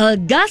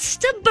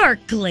 Augusta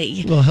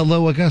Berkeley. Well,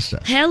 hello,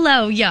 Augusta.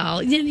 Hello,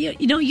 y'all. You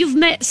know, you've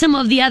met some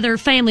of the other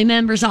family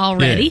members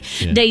already.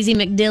 Yeah. Daisy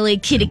McDilly,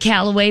 Kitty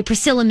Calloway,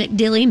 Priscilla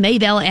McDilly,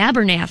 Maybelle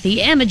Abernathy,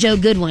 Emma Jo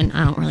Goodwin.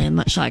 I don't really have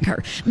much like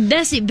her.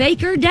 Bessie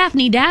Baker,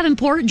 Daphne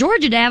Davenport,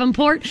 Georgia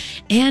Davenport.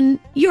 And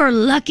you're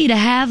lucky to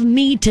have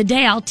me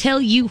today. I'll tell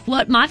you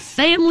what, my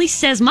family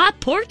says my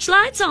porch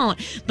light's on,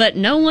 but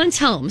no one's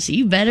home, so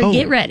you better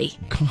get ready.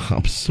 God,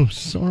 I'm so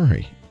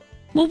sorry.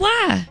 Well,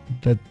 why?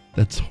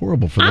 That's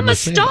horrible for them. I'm a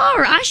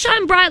star. I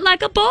shine bright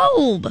like a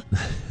bulb.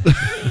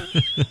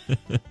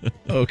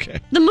 Okay.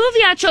 The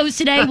movie I chose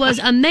today was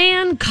A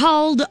Man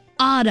Called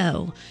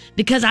Otto,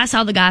 because I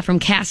saw the guy from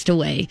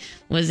Castaway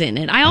was in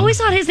it. I always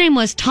thought his name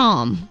was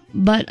Tom,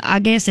 but I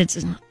guess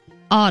it's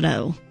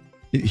Otto.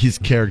 His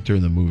character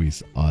in the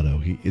movie's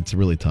Otto. It's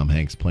really Tom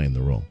Hanks playing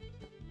the role.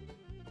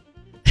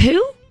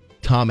 Who?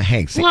 Tom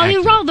Hanks. Well,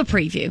 you roll the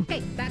preview.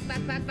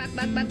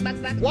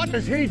 What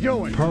is he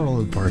doing?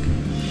 Parallel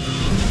parking.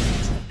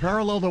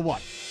 Parallel to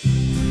what?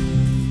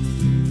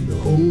 The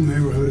whole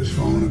neighborhood is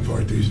falling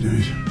apart these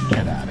days.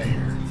 Get out of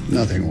here.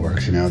 Nothing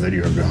works now that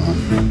you're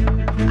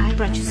gone. I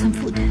brought you some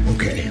food.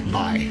 Okay,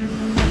 bye.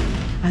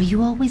 Are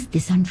you always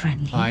this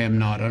unfriendly? I am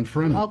not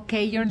unfriendly.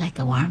 Okay, you're like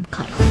a warm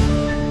cuddle.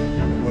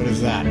 What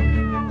is that?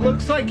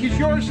 Looks like it's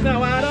yours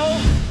now,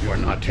 Otto. You're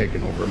not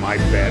taking over my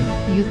bed.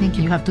 You think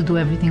you have to do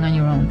everything on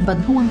your own, but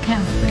no one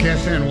can. I can't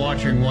stand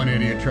watching one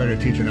idiot try to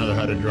teach another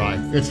how to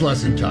drive. It's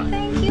lesson time.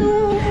 Thank you.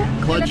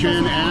 Clutch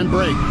in and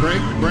brake.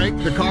 Brake, brake.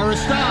 The car is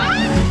stopped.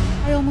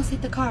 I almost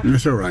hit the car.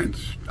 It's all right.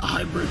 It's a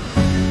hybrid.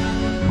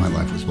 My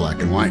life was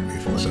black and white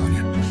before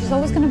Sonia. She's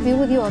always gonna be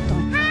with you, Otto.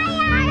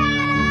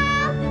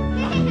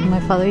 My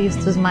father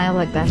used to smile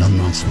like that. I'm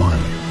not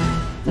smiling.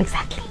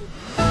 Exactly.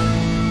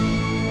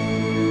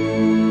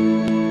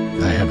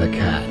 I have a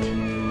cat.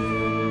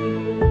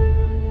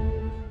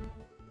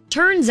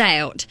 Turns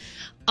out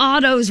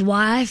Otto's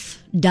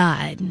wife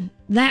died.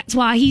 That's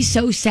why he's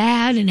so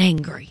sad and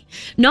angry.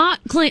 Not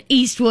Clint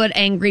Eastwood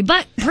angry,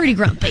 but pretty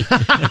grumpy.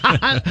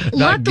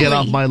 Not get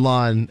off my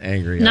lawn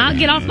angry. Not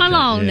get off my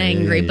lawn Yeah,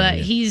 angry, yeah, but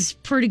yeah. he's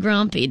pretty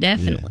grumpy,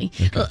 definitely.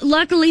 Yeah, okay.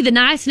 Luckily, the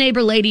nice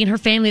neighbor lady and her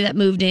family that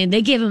moved in,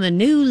 they give him a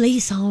new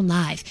lease on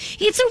life.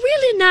 It's a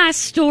really nice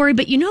story,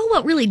 but you know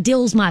what really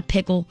dills my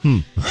pickle?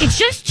 It's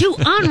just too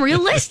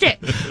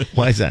unrealistic.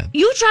 Why is that?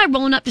 You try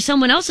rolling up to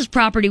someone else's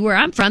property where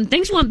I'm from,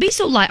 things won't be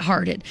so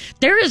lighthearted.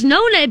 There is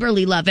no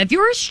neighborly love. If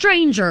you're a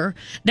stranger,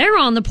 they're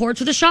on the porch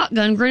with a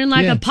shotgun grinning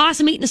like a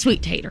possum eating a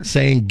sweet tater.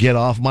 Saying, get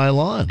off my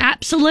lawn.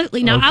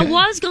 Absolutely. Now, I Okay.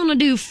 was going to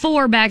do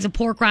 4 bags of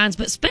pork rinds,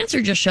 but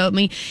Spencer just showed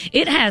me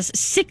it has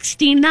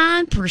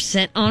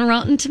 69% on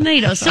Rotten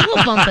Tomatoes, so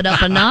we'll bump it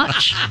up a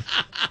notch.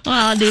 Well,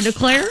 I do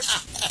declare.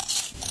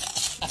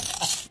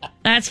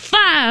 That's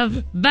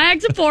 5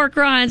 bags of pork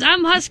rinds.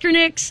 I'm Husker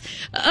Nick's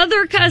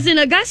other cousin,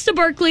 Augusta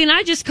Berkeley, and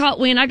I just caught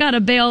wind. I got to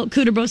bail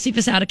Cooter Mo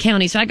Cephas out of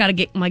county, so I got to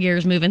get my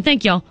gears moving.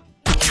 Thank y'all.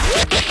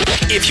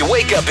 If you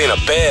wake up in a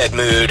bad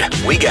mood,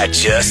 we got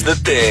just the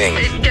thing.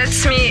 It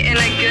gets me in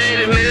a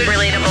good mood.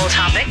 Relatable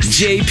topics.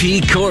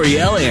 JP,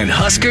 Coriel, and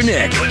Husker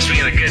Nick. Puts me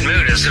in a good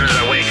mood as soon as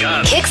I wake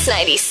up. Kicks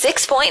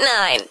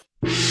 96.9.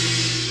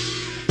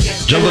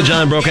 Jungle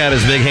John broke out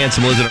his big,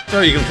 handsome lizard.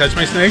 Oh, you gonna touch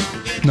my snake?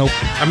 Nope.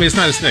 I mean, it's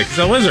not a snake. It's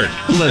a lizard.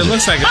 It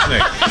looks like a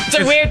snake. It's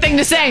a weird thing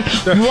to say.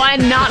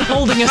 One not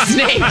holding a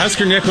snake.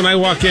 Husker Nick, when I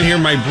walk in here,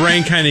 my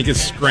brain kind of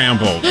gets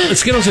scrambled.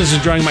 Skittles is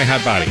enjoying my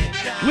hot body.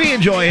 We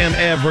enjoy him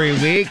every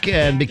week,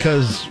 and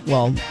because,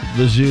 well,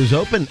 the zoo's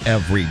open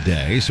every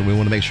day, so we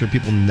want to make sure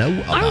people know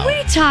about Are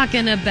we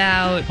talking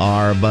about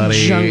our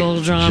buddy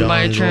Jungle John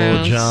by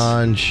chance?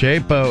 John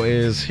Shapo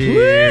is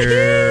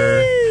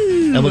here.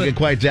 And looking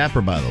quite dapper,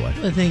 by the way.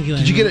 Well, thank you.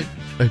 Did you get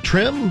a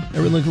trim?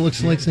 Everything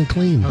looks nice and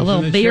clean. A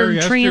little beard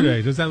trim.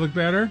 Does that look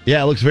better?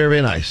 Yeah, it looks very,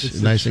 very nice.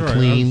 It's Nice and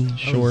clean, I was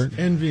short.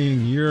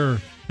 envying your...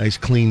 Nice,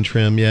 clean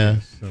trim,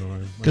 yeah. So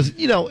Because,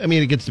 you know, I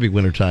mean, it gets to be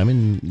wintertime,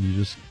 and you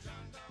just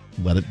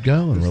let it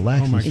go and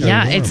relax. Oh my and God. stay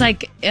Yeah, warm. it's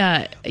like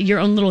your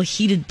own little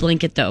heated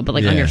blanket, though, but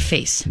like on Yeah. your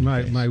face.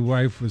 My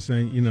wife was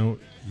saying, you know,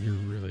 you're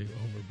really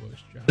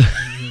overbushed, John.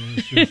 You know,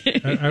 it's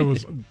just- I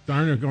was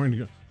darn near going to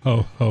go,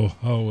 ho, ho,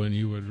 ho, and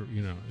you would,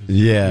 you know.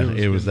 Yeah,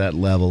 it was that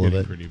level of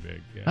getting it. pretty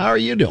big. Yeah. How are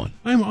you doing?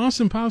 I'm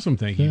awesome possum,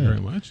 thank you Yeah.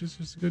 very much. It's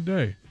just a good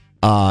day.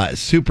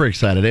 Super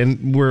excited,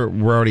 and we're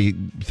already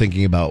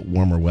thinking about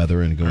warmer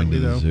weather and going to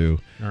the zoo.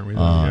 aren't we?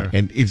 Yeah.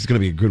 And it's going to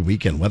be a good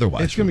weekend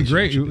weather-wise. It's going to be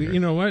great. You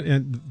know what?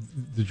 And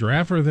the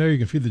giraffe are there. You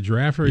can feed the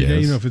giraffe every day.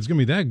 Yes. You know, if it's going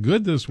to be that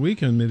good this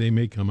weekend, they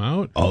may come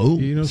out. Oh,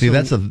 you know, see, so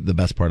that's the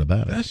best part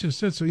about it. That's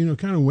just it. So, you know,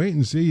 kind of wait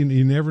and see.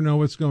 You never know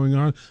what's going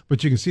on,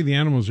 but you can see the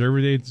animals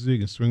every day. So you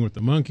can swing with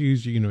the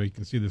monkeys. You know, you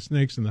can see the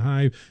snakes in the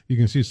hive. You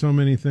can see so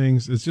many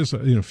things. It's just,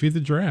 you know, feed the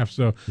giraffe.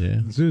 So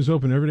the zoo's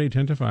open every day,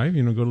 10 to 5.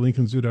 You know, go to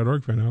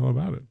lincolnzoo.org, find out all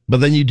about it.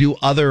 But then you do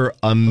other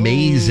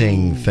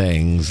amazing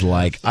things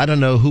like, I don't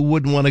know, who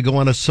wouldn't want to go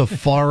on a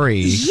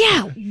safari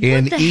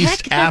in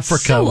East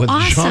Africa with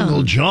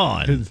Jungle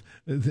John?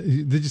 Did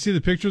you see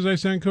the pictures I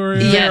sent,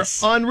 Corey?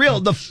 Yes. They're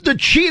unreal. The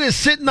cheetah's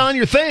sitting on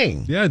your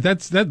thing. Yeah,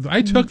 that's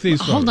I took these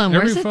photos. Hold on,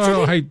 where's Every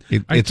photo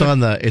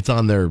it's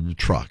on their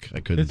truck. I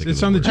couldn't think of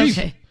it's on the Jeep.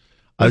 Okay.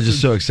 I was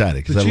just so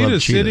excited because I love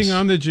cheetahs. Sitting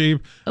on the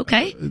Jeep.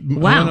 Okay.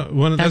 Wow.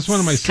 That's one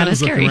of my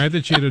sons looking right at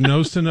the cheetah,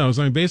 nose to nose.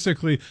 I mean,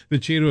 basically, the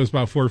cheetah was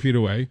about 4 feet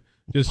away.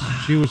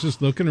 She was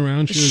just looking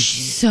around. She's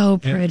so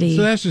pretty.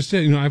 So that's just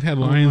it. You know, I've had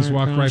lions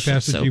walk right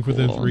past the Jeep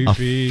within 3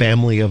 feet. A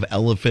family of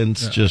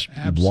elephants just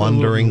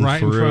wandering right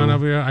through. in front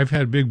of you. I've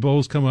had big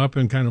bulls come up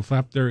and kind of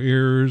flap their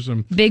ears.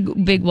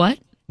 Big what?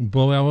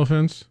 Bull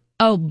elephants.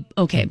 Oh,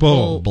 okay.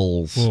 Bulls.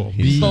 Bulls.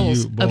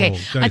 Bulls. Okay.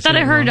 I thought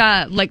I heard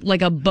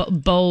like a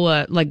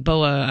boa,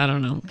 I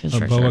don't know.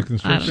 A boa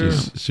constrictor.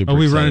 Super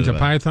we run into excited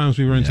pythons.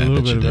 We run into a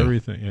little bit of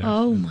everything. Yeah.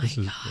 Oh my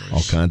gosh.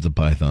 All kinds of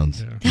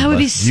pythons. That would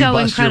be so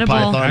incredible.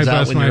 Your pythons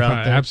out when you're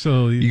out there?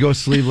 Absolutely. You go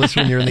sleeveless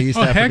when you're in the East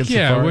African heck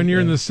yeah. safari? When you're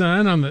in the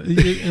sun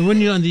and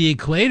when you're on the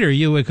equator,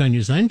 you work on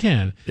your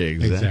suntan.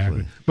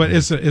 Exactly. But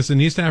it's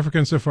an East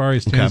African safari.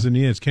 It's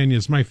Tanzania. It's Kenya.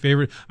 It's my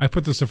favorite. I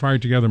put the safari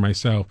together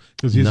myself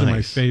because these are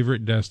my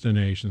favorite destinations.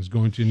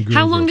 Going to Nguru.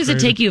 How long does it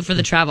take you for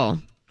the travel?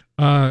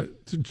 To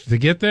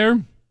get there?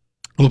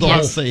 Well, the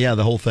whole thing. Yeah,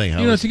 the whole thing.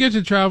 You know, to get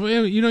to travel,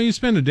 you know, you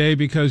spend a day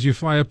because you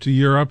fly up to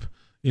Europe.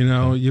 You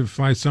know, you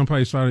fly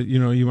someplace out. You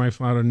know, you might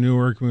fly out of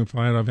Newark. We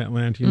fly out of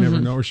Atlanta. You never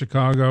know. Or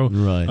Chicago.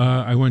 Right.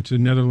 I went to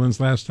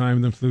Netherlands last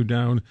time, then flew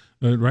down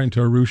right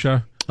into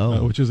Arusha.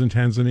 Which is in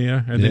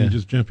Tanzania, and then you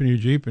just jump in your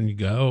Jeep and you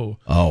go.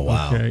 Oh,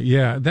 wow. Okay,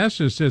 yeah, that's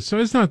just it. So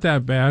it's not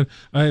that bad.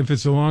 If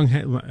it's a long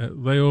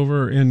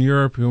layover in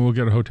Europe, we'll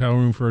get a hotel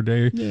room for a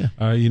day.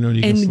 Yeah. You know,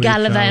 you can sleep,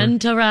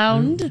 gallivant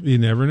around. You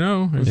never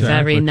know. Exactly.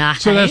 Very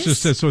nice. So that's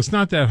just it. So it's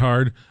not that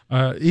hard.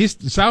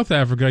 South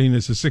Africa, you know,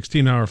 it's a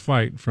 16-hour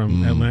flight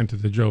from Atlanta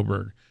to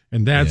Joburg.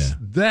 And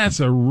that's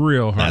a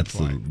real hard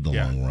flight. That's the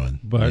long run.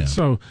 But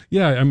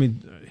I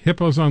mean,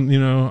 hippos on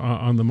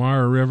the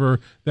Mara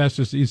River. That's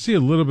just, you see a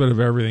little bit of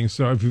everything.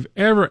 So if you've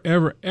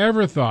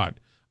ever thought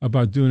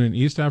about doing an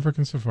East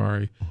African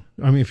safari,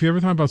 I mean, if you ever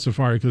thought about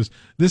safari, because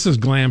this is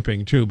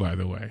glamping too, by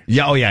the way.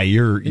 Yeah, oh yeah,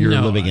 you're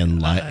living in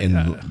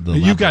the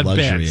you got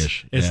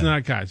luxury-ish. beds. It's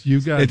not cots.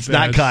 You got. It's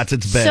not cots.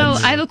 It's beds. So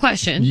I have a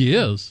question.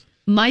 Yes.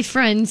 My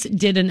friends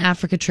did an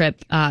Africa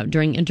trip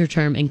during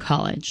interterm in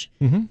college.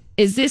 Mm-hmm.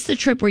 Is this the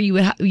trip where you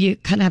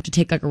kind of have to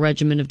take like a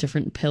regimen of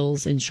different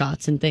pills and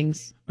shots and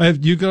things?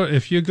 If you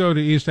go to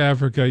East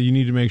Africa, you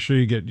need to make sure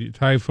you get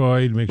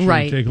typhoid. Make sure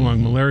you take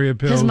along malaria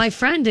pills. Because my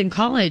friend in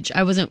college,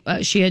 I wasn't.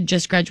 She had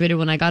just graduated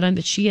when I got on,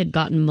 but she had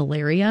gotten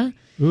malaria.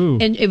 Ooh.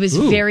 And it was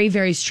very,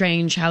 very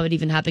strange how it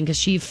even happened because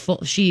she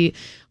fully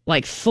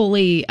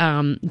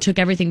took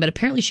everything, but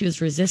apparently she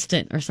was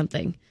resistant or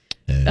something.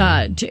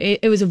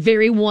 It was a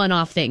very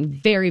one-off thing,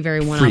 very, very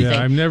one-off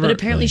thing. But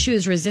apparently she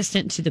was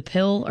resistant to the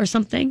pill or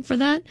something for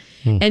that.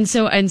 And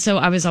so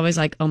I was always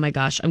like, oh my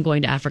gosh, I'm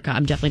going to Africa.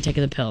 I'm definitely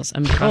taking the pills.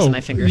 I'm crossing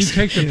my fingers. You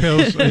take the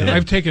pills.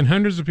 I've taken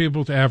hundreds of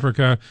people to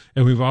Africa,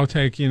 and we've all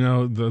taken,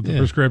 the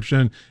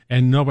prescription,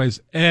 and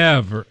nobody's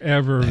ever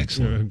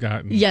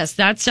gotten. Yes,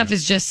 that stuff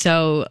is just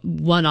so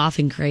one-off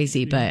and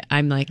crazy. But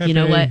I'm like, Hep you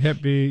know A, what?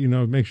 Hep B,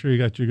 make sure you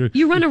got your good.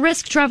 You run a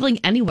risk traveling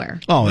anywhere.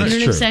 Oh, that's you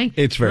know true. What I'm saying?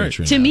 It's very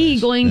true. To me,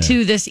 going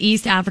to this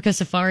East Africa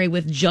safari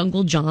with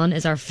Jungle John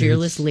as our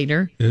fearless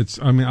leader.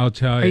 I'll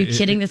tell you. Are you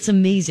kidding? That's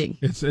amazing.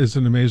 It's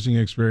an amazing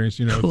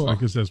experience. Cool.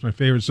 Like I said, it's my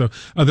favorite. So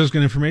there's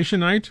an information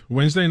night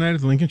Wednesday night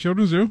at the Lincoln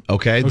Children's Zoo.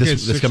 Okay,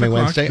 this coming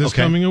Wednesday. This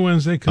coming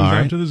Wednesday. Come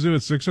down to the zoo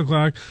at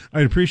 6:00.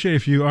 I'd appreciate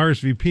if you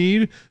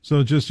RSVP'd.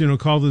 So just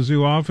call the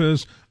zoo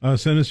office.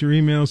 Send us your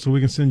emails so we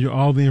can send you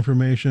all the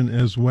information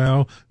as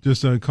well.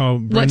 Just call.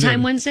 Brenda What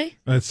time Wednesday?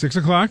 At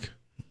 6:00.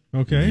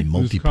 Okay.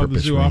 Just call the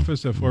zoo room.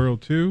 office at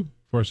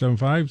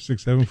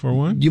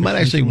 402-475-6741. You might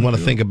actually want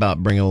to think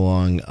about bringing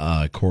along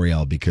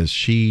Coriel because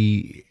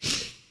she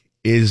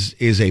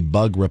is a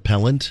bug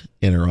repellent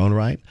in her own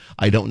right.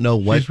 I don't know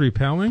what she's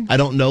repelling. I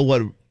don't know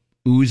what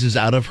oozes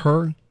out of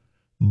her,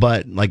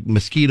 but like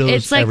mosquitoes,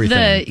 it's like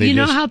everything.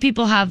 how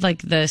people have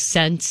like the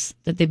scents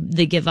that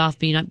they give off,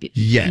 but you not be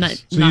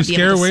yes. So you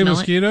scare away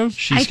mosquitoes?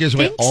 She scares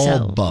away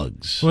all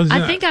bugs. Well,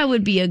 I think I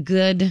would be a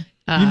good.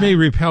 You may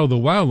repel the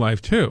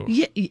wildlife too.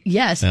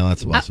 Yes. Well,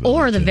 that's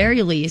or the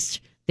very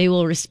least, they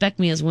will respect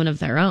me as one of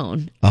their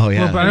own. Oh,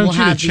 yeah. Well, but I And don't we'll you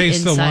to have the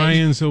chase the inside.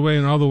 lions away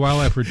and all the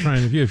wildlife we're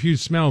trying to view. If you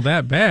smell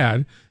that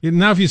bad,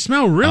 now if you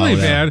smell really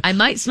bad, I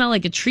might smell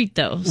like a treat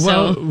though.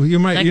 well, So you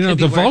might, that you know, could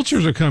be the worse.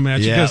 vultures will come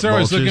at you Yeah, because they're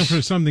always looking vultures.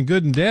 for something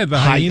good and dead. The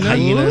Hyenas,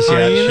 hyenas, yeah.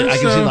 hyenas, I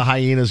can see the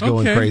hyenas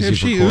going okay, crazy if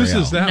for she Coriel.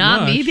 oozes that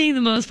Not much. me being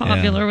the most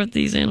popular with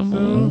these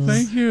animals. Oh,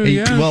 thank you. Hey,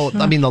 Yeah, well,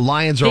 I mean, the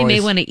lions are They always...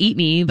 may want to eat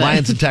me, but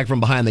Lions attack from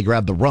behind, they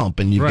grab the rump,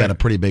 and you've Right. got a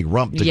pretty big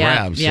rump to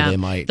grab, so they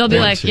might... They'll be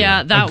want like, to.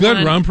 yeah, that a good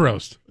one. rump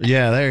roast.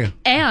 Yeah, there you go.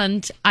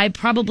 And I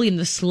probably am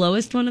the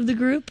slowest one of the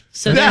group.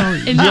 So Yeah.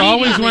 then You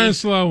always immediately- want a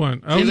slow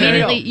one. Okay.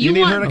 Immediately, You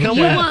need her to come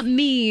back. want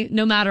me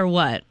no matter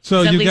what.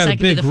 So at you least got I a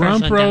can be big the first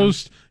rump one down.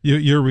 roast.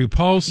 You're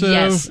repulsive.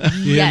 Yes.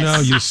 You Yes.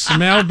 know, you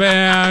smell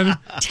bad.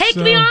 Take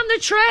So- me on the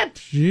trip.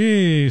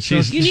 Jeez. So-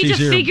 She's- You need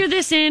to your figure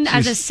this in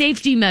as a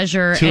safety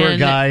measure Tour and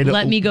guide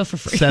let me go for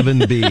free.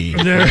 7B.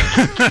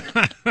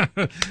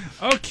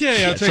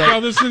 Okay, I'll take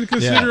all this into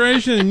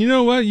consideration. And you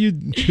know what? You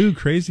two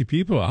crazy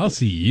people, I'll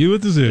see you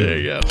at the zoo. There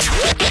you go.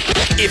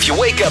 If you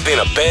wake up in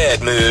a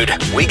bad mood,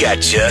 we got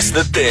just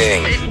the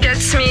thing. It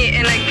gets me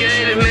in a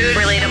good mood.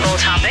 Relatable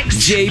topics.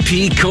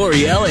 JP,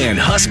 Coriel, and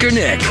Husker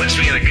Nick. Puts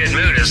me in a good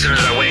mood as soon as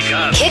I wake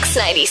up. Kicks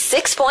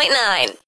 96.9.